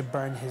used to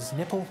burn his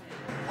nipple.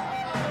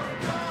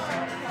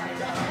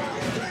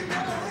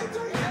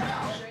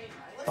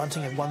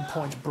 Bunting at one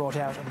point brought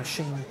out a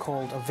machine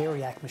called a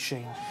re-enactment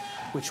machine,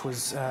 which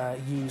was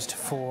used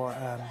for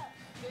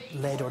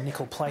lead or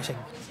nickel plating,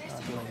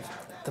 I believe.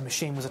 The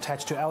machine was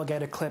attached to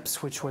alligator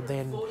clips, which were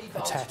then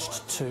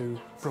attached to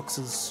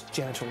Brooks's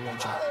genital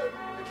region.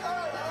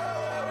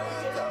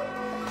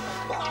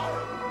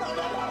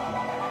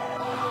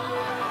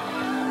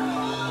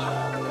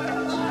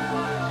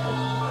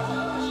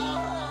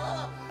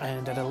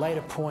 And at a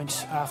later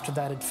point, after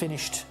that had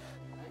finished,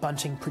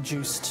 Bunting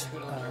produced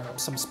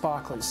some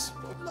sparklers.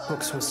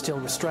 Brooks was still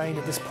restrained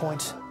at this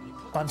point.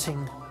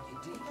 Bunting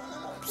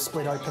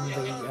split open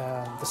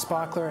the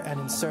sparkler and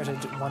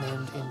inserted one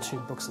end into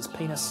Brooks's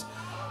penis,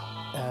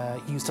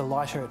 used a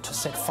lighter to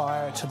set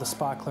fire to the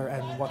sparkler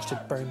and watched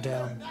it burn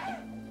down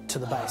to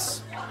the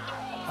base,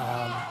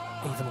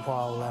 even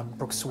while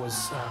Brooks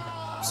was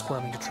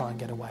squirming to try and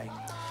get away.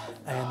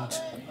 And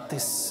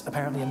this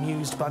apparently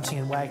amused Bunting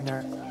and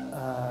Wagner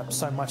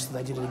so much that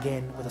they did it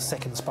again with a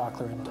second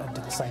sparkler and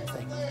did the same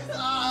thing.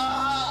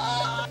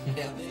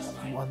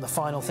 One of the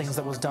final things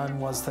that was done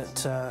was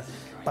that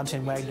Bunting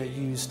and Wagner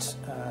used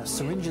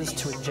syringes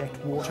to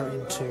inject water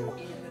into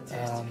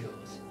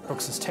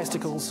Brooks's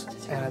testicles,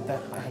 and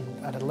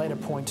at a later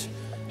point,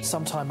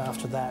 sometime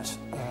after that,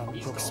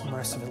 Brooks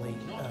mercifully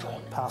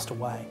passed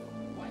away.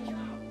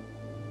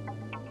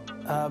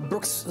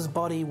 Brooks's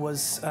body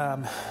was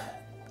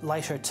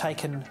later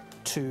taken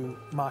to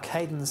Mark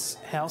Hayden's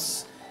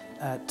house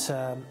at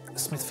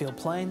Smithfield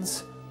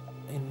Plains,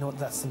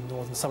 that's in the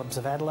northern suburbs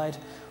of Adelaide,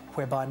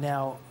 whereby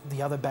now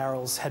the other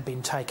barrels had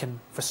been taken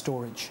for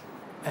storage.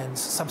 And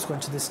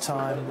subsequent to this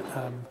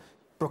time,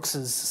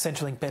 Brooks's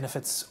Centrelink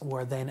benefits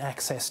were then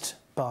accessed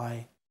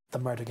by the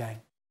murder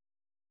gang.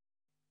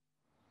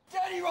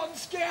 Daddy rotten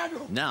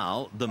scoundrel!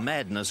 Now the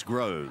madness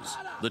grows,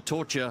 the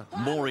torture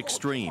more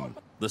extreme,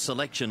 the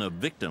selection of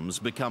victims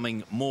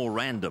becoming more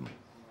random.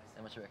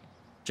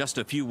 Just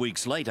a few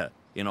weeks later,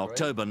 in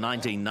October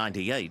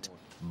 1998,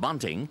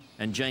 Bunting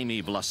and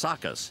Jamie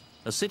Vlasakis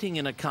are sitting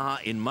in a car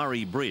in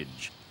Murray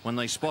Bridge when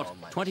they spot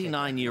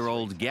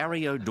 29-year-old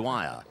Gary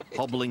O'Dwyer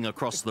hobbling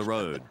across the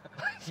road.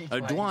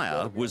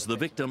 O'Dwyer was the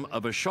victim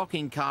of a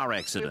shocking car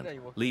accident,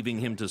 leaving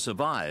him to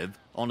survive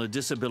on a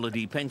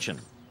disability pension.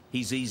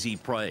 He's easy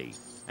prey,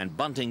 and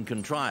Bunting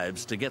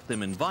contrives to get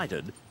them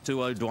invited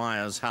to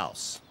O'Dwyer's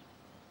house.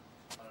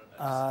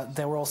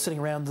 They were all sitting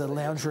around the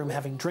lounge room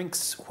having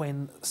drinks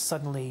when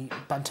suddenly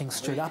Bunting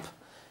stood up,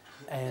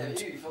 and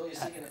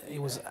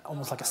it was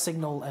almost like a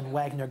signal, and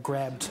Wagner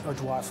grabbed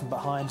O'Dwyer from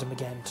behind and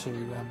began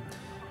to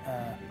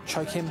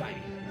choke him.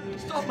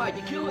 Stop, mate,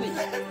 you're killing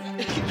him.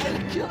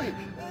 You're killing him.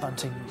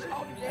 Bunting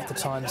at the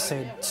time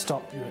said,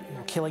 "Stop,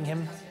 you're killing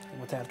him,"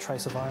 without a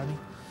trace of irony.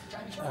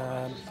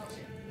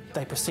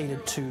 They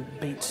proceeded to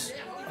beat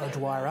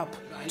O'Dwyer up,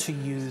 to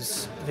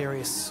use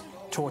various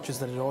tortures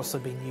that had also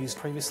been used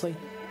previously,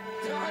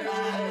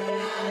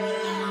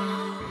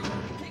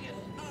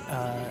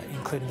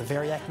 including the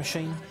Variac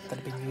machine that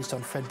had been used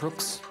on Fred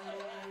Brooks.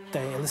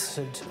 They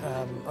elicited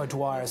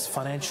O'Dwyer's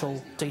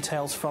financial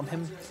details from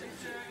him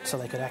so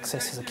they could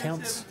access his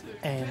accounts,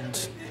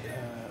 and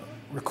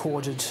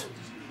recorded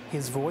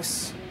his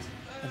voice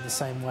in the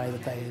same way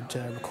that they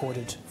had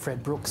recorded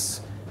Fred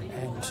Brooks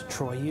and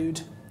Troy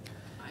Yude,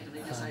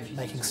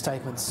 making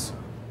statements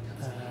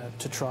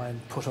to try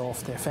and put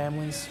off their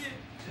families.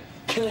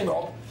 Kill him,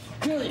 Rob.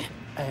 Kill him.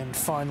 And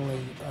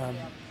finally,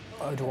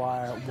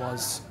 O'Dwyer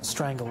was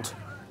strangled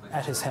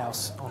at his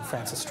house on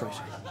Francis Street.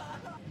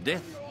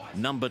 Death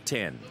number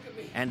 10,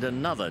 and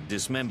another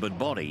dismembered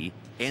body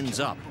ends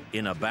up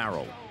in a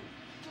barrel.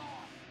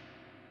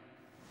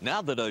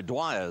 Now that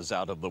O'Dwyer's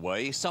out of the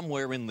way,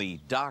 somewhere in the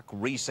dark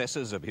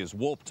recesses of his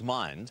warped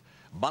mind,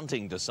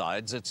 Bunting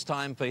decides it's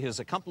time for his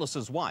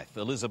accomplice's wife,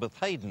 Elizabeth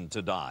Hayden,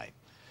 to die.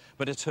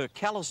 But it's her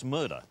callous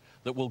murder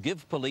that will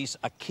give police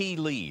a key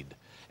lead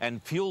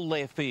and fuel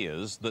their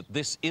fears that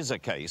this is a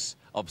case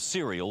of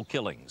serial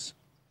killings.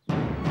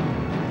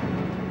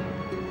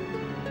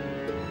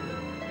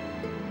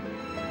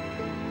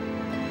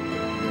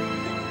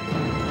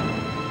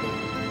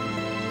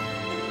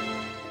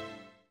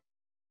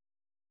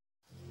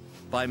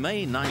 By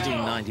May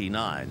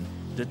 1999,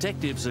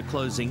 detectives are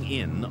closing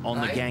in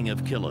on the gang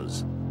of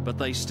killers, but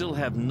they still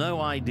have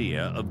no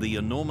idea of the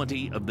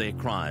enormity of their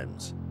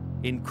crimes.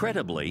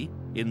 Incredibly,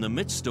 in the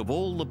midst of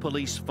all the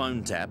police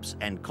phone taps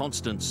and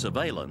constant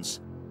surveillance,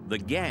 the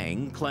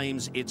gang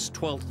claims its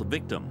 12th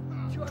victim,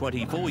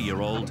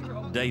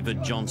 24-year-old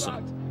David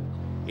Johnson.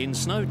 In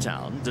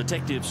Snowtown,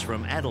 detectives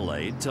from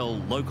Adelaide tell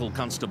local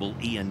constable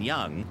Ian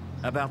Young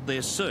about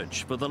their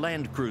search for the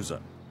Land Cruiser.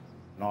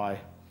 I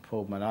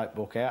pulled my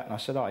notebook out and I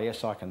said, "Oh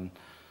yes, I can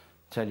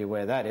tell you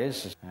where that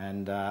is."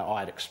 And I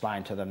had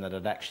explained to them that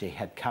it actually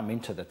had come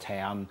into the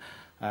town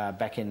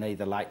back in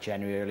either late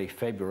January, early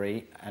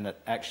February, and it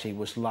actually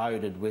was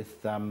loaded with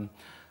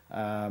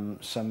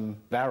some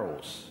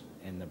barrels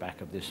in the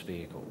back of this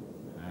vehicle.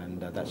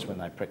 And that's when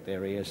they pricked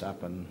their ears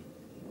up, and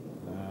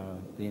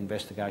the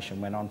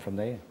investigation went on from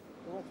there.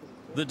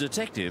 The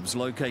detectives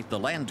locate the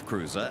Land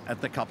Cruiser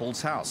at the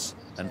couple's house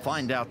and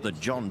find out that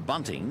John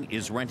Bunting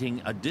is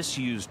renting a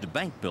disused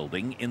bank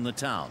building in the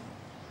town.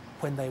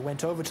 When they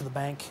went over to the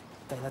bank,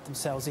 they let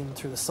themselves in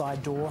through the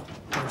side door,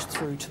 went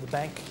through to the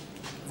bank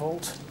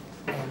vault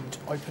and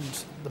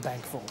opened the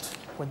bank vault.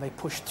 When they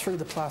pushed through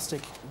the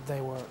plastic, they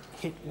were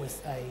hit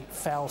with a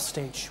foul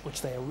stench,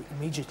 which they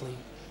immediately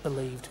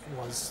believed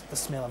was the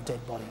smell of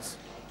dead bodies.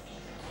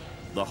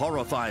 The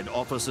horrified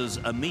officers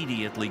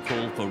immediately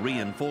call for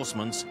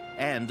reinforcements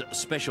and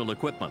special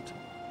equipment.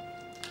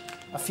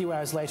 A few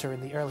hours later, in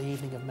the early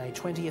evening of May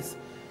 20th,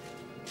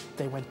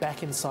 they went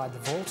back inside the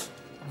vault.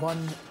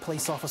 One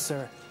police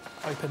officer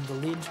opened the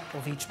lid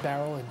of each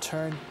barrel in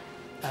turn.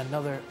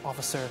 Another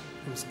officer,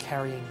 who was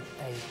carrying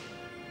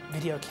a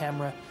video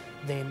camera,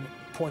 then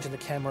pointed the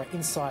camera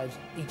inside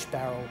each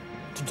barrel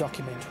to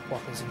document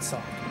what was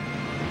inside.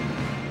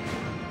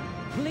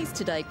 Police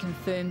today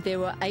confirmed there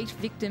were 8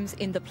 victims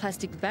in the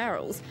plastic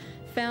barrels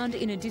found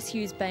in a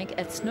disused bank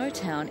at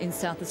Snowtown in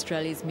South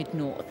Australia's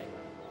mid-north.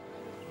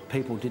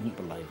 People didn't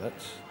believe it,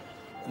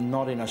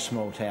 not in a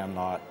small town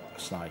like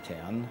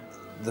Snowtown.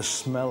 The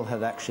smell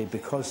had actually,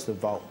 because the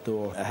vault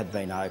door had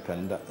been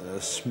opened, the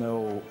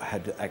smell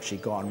had actually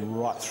gone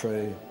right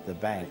through the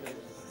bank.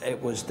 It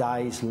was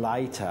days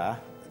later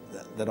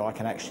that I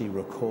can actually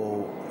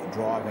recall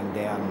driving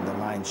down the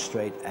main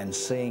street and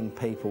seeing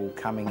people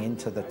coming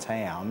into the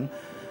town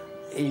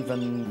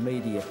even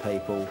media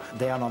people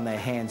down on their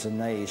hands and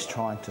knees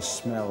trying to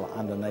smell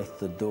underneath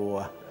the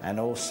door, and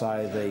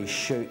also the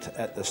chute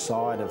at the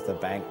side of the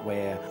bank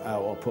where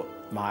or put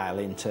mail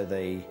into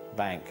the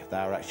bank. They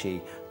were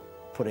actually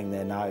putting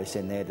their nose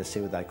in there to see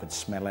if they could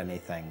smell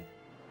anything.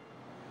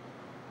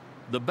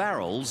 The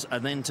barrels are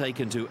then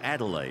taken to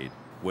Adelaide,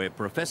 where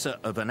Professor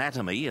of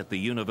Anatomy at the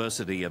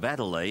University of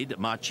Adelaide,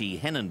 Marci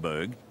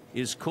Hennenberg,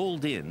 is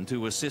called in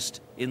to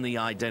assist in the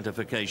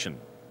identification.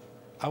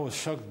 I was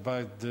shocked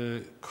by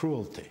the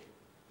cruelty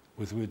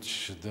with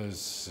which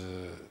those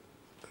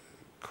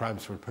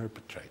crimes were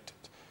perpetrated,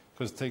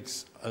 because it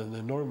takes an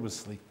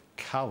enormously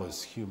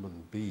callous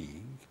human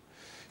being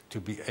to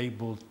be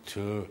able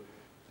to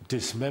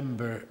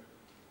dismember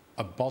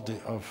a body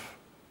of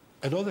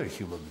another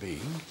human being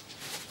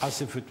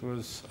as if it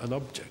was an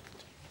object.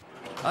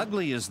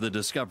 Ugly as the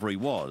discovery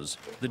was,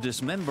 the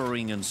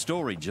dismembering and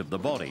storage of the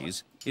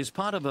bodies is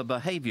part of a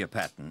behaviour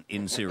pattern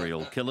in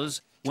serial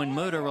killers when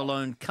murder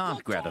alone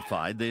can't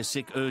gratify their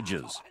sick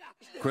urges.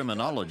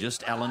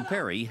 Criminologist Alan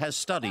Perry has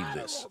studied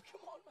this.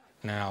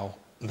 Now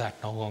that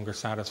no longer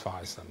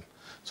satisfies them,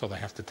 so they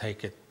have to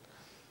take it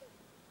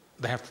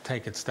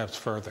steps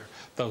further.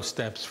 Those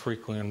steps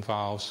frequently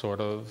involve sort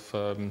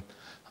of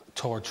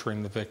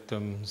torturing the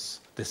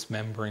victims,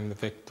 dismembering the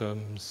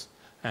victims,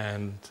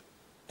 and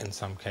in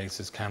some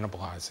cases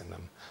cannibalizing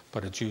them.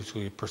 But it's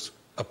usually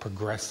a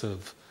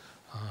progressive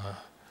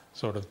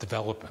sort of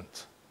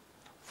development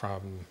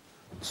from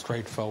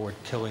straightforward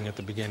killing at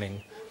the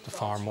beginning to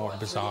far more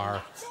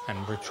bizarre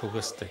and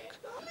ritualistic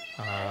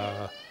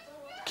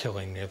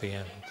killing near the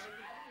end.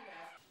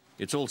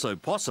 It's also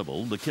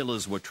possible the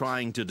killers were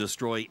trying to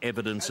destroy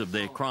evidence of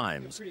their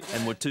crimes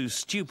and were too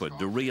stupid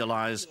to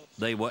realise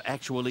they were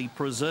actually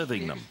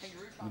preserving them.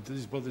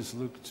 These bodies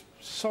looked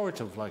sort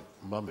of like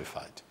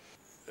mummified.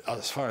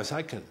 As far as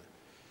I can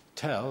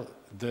tell,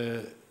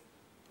 the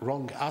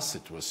wrong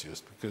acid was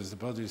used, because the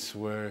bodies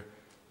were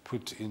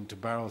put into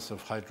barrels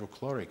of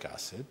hydrochloric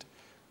acid,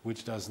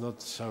 which does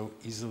not so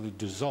easily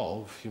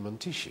dissolve human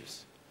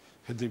tissues.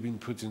 Had they been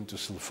put into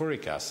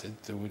sulfuric acid,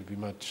 there would be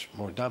much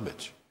more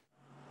damage.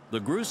 The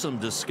gruesome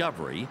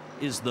discovery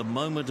is the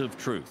moment of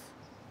truth.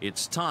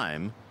 It's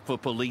time for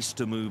police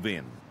to move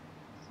in.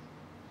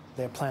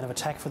 Their plan of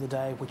attack for the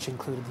day, which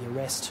included the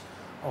arrest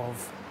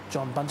of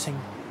John Bunting,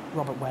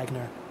 Robert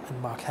Wagner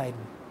and Mark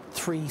Hayden.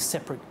 3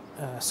 separate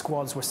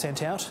squads were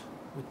sent out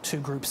with 2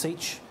 groups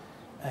each,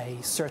 a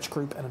search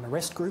group and an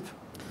arrest group.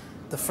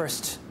 The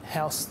first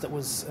house that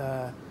was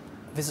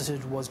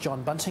visited was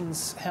John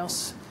Bunting's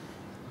house.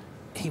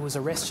 He was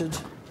arrested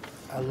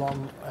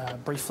along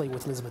briefly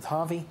with Elizabeth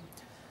Harvey,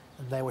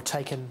 and they were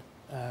taken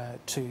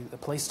to the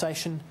police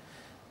station.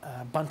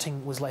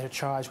 Bunting was later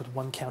charged with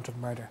 1 count of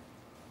murder.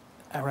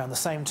 Around the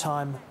same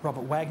time,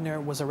 Robert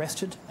Wagner was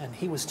arrested, and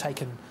he was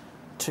taken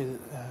to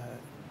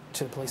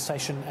the police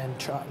station and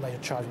later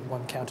charged with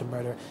 1 count of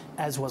murder,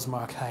 as was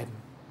Mark Hayden.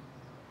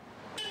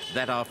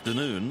 That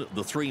afternoon,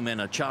 the 3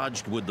 men are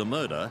charged with the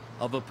murder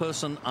of a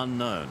person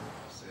unknown.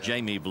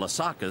 Jamie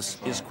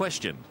Vlasakis is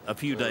questioned a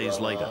few days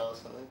later.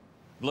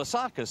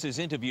 Vlasakis is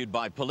interviewed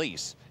by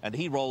police and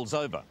he rolls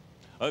over.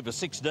 Over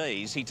 6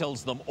 days, he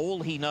tells them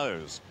all he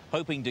knows,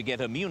 hoping to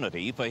get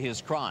immunity for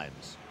his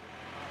crimes.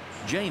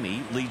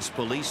 Jamie leads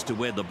police to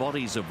where the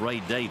bodies of Ray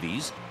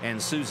Davies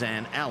and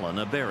Suzanne Allen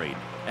are buried,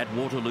 at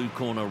Waterloo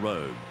Corner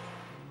Road.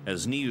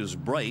 As news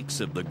breaks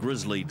of the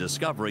grisly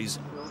discoveries,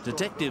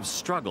 detectives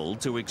struggle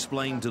to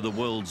explain to the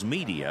world's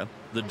media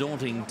the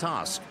daunting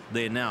task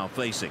they're now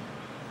facing.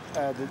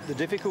 The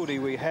difficulty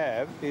we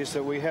have is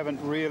that we haven't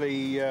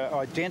really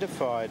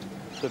identified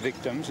the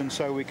victims, and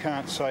so we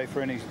can't say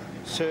for any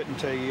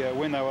certainty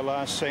when they were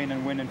last seen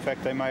and when in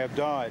fact they may have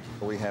died.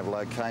 We have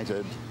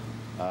located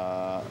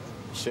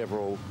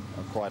several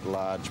quite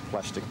large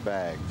plastic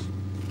bags.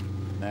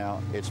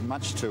 Now, it's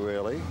much too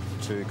early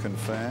to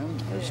confirm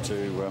as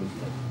to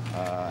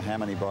how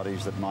many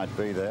bodies that might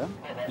be there.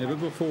 Never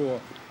before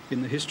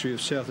in the history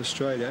of South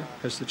Australia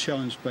has the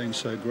challenge been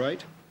so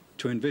great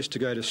to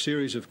investigate a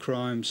series of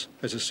crimes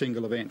as a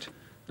single event.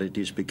 It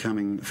is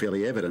becoming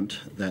fairly evident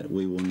that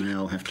we will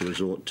now have to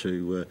resort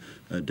to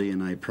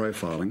DNA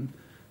profiling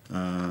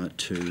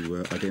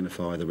to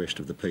identify the rest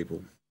of the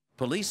people.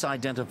 Police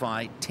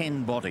identify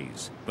 10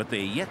 bodies, but they're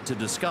yet to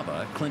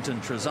discover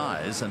Clinton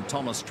Trezise and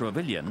Thomas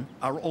Trevelyan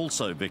are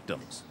also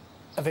victims.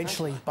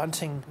 Eventually,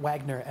 Bunting,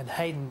 Wagner and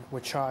Hayden were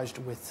charged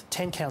with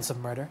 10 counts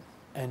of murder,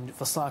 and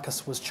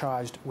Vlasakis was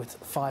charged with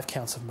 5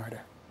 counts of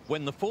murder.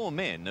 When the 4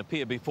 men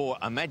appear before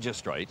a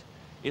magistrate,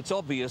 it's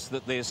obvious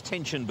that there's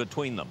tension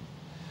between them.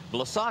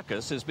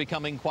 Vlasakis is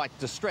becoming quite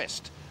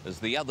distressed as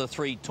the other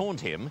 3 taunt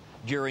him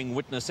during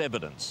witness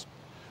evidence.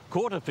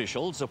 Court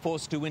officials are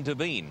forced to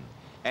intervene,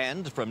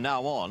 and from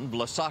now on,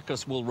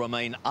 Vlasakis will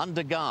remain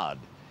under guard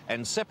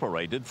and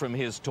separated from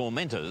his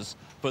tormentors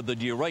for the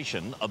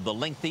duration of the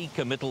lengthy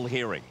committal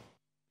hearing.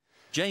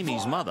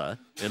 Jamie's mother,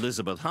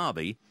 Elizabeth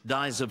Harvey,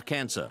 dies of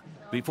cancer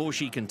before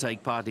she can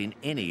take part in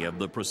any of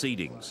the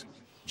proceedings.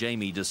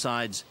 Jamie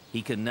decides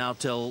he can now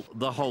tell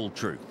the whole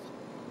truth.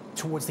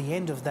 Towards the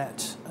end of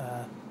that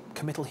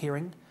committal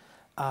hearing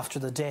after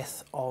the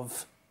death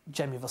of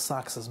Jamie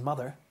Vlassakis'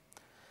 mother.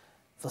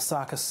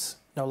 Vlassakis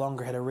no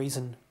longer had a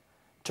reason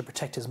to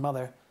protect his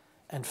mother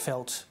and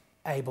felt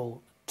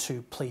able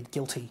to plead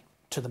guilty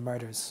to the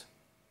murders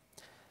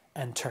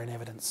and turn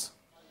evidence.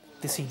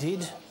 This he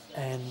did,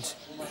 and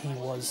he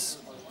was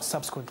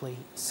subsequently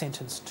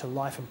sentenced to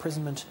life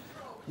imprisonment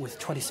with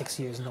 26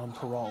 years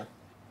non-parole.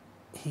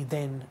 He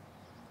then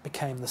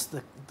became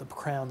the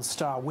Crown's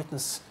star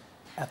witness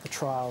at the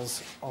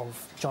trials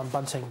of John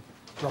Bunting,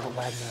 Robert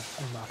Wagner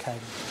and Mark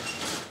Hayden.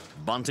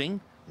 Bunting,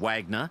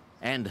 Wagner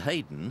and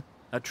Hayden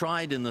are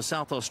tried in the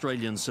South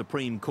Australian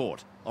Supreme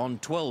Court on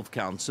 12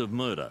 counts of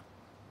murder.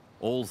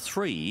 All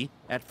three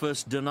at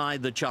first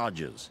denied the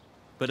charges,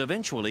 but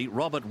eventually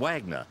Robert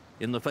Wagner,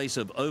 in the face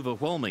of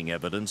overwhelming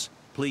evidence,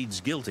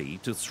 pleads guilty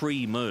to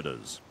 3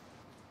 murders.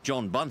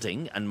 John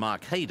Bunting and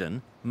Mark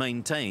Hayden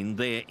maintain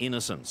their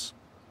innocence.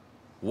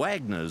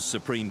 Wagner's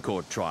Supreme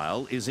Court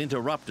trial is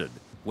interrupted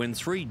when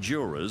 3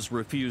 jurors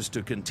refuse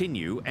to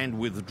continue and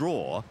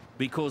withdraw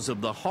because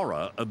of the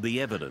horror of the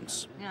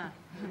evidence.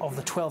 Of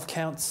the 12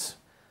 counts,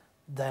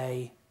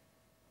 they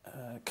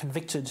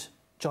convicted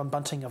John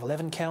Bunting of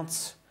 11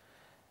 counts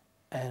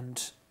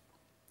and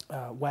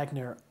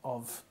Wagner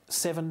of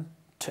 7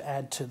 to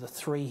add to the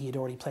 3 he had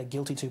already pled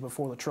guilty to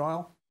before the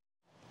trial.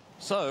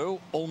 So,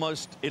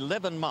 almost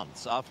 11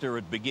 months after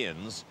it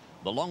begins,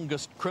 the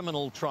longest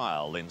criminal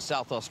trial in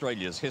South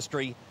Australia's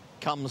history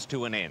comes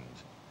to an end.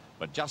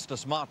 But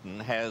Justice Martin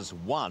has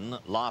one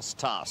last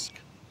task.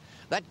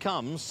 That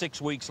comes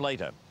 6 weeks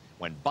later,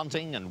 when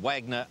Bunting and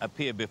Wagner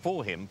appear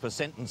before him for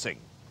sentencing.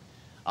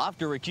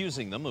 After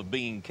accusing them of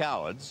being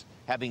cowards,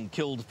 having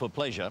killed for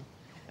pleasure,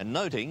 and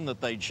noting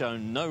that they'd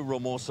shown no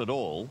remorse at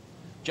all,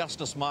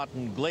 Justice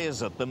Martin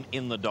glares at them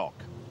in the dock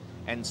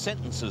and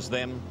sentences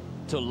them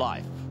to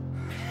life.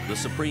 The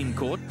Supreme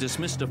Court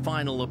dismissed a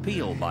final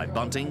appeal by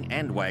Bunting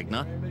and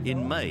Wagner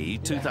in May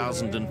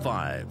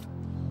 2005.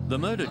 The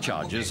murder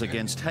charges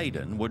against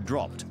Hayden were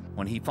dropped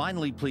when he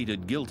finally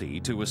pleaded guilty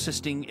to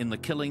assisting in the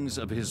killings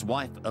of his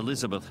wife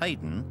Elizabeth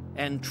Hayden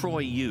and Troy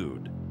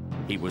Yude.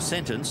 He was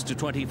sentenced to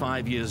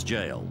 25 years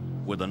jail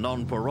with a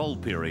non-parole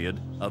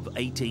period of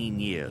 18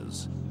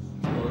 years.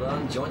 Well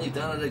done, John, you've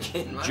done it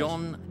again, mate.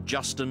 John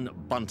Justin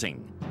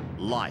Bunting,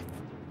 life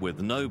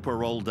with no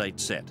parole date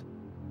set.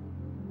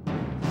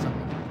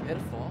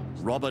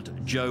 Robert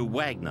Joe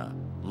Wagner,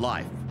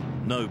 life,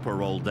 no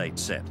parole date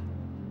set.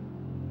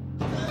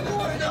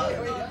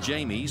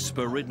 Jamie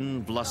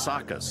Spiridon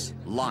Vlassakis,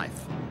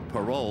 life,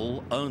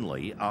 parole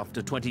only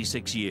after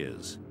 26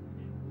 years.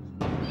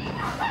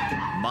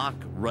 Mark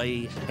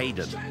Ray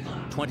Hayden,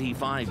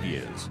 25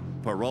 years,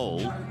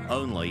 parole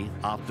only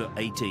after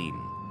 18.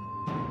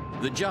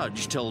 The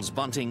judge tells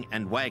Bunting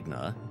and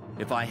Wagner,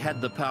 if I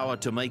had the power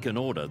to make an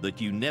order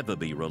that you never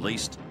be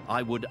released,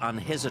 I would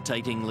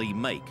unhesitatingly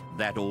make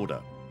that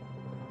order.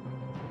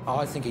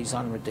 I think he's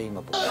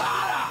unredeemable.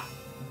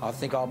 I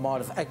think I might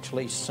have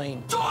actually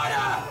seen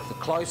the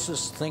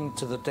closest thing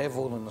to the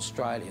devil in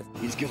Australia.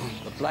 He's gone.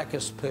 The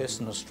blackest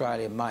person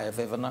Australia may have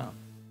ever known.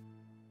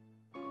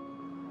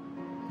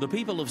 The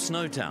people of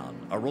Snowtown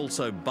are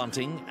also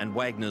Bunting and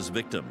Wagner's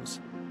victims.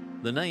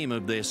 The name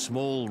of their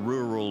small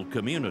rural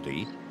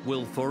community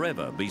will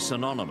forever be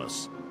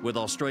synonymous with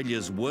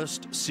Australia's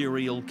worst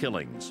serial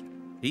killings,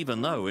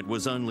 even though it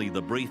was only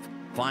the brief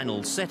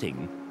final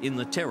setting in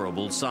the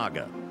terrible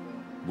saga.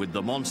 With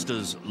the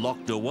monsters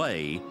locked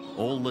away,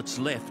 all that's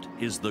left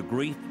is the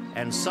grief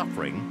and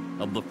suffering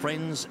of the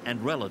friends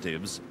and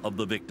relatives of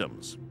the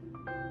victims.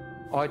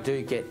 I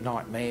do get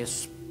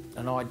nightmares,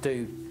 and I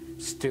do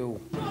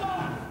still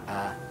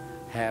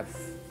have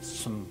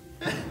some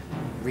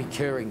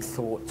recurring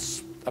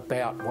thoughts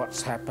about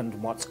what's happened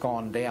and what's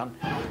gone down.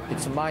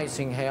 It's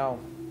amazing how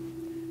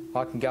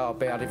I can go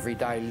about every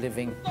day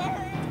living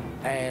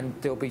and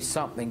there'll be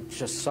something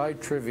just so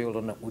trivial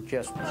and it will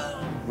just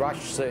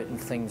rush certain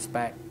things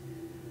back.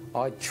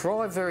 I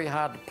try very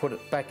hard to put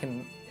it back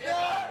and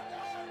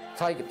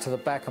take it to the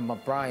back of my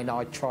brain.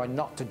 I try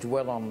not to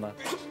dwell on the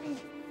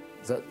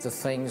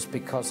things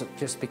because it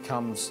just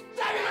becomes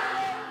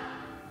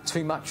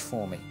too much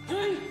for me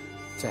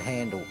to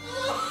handle.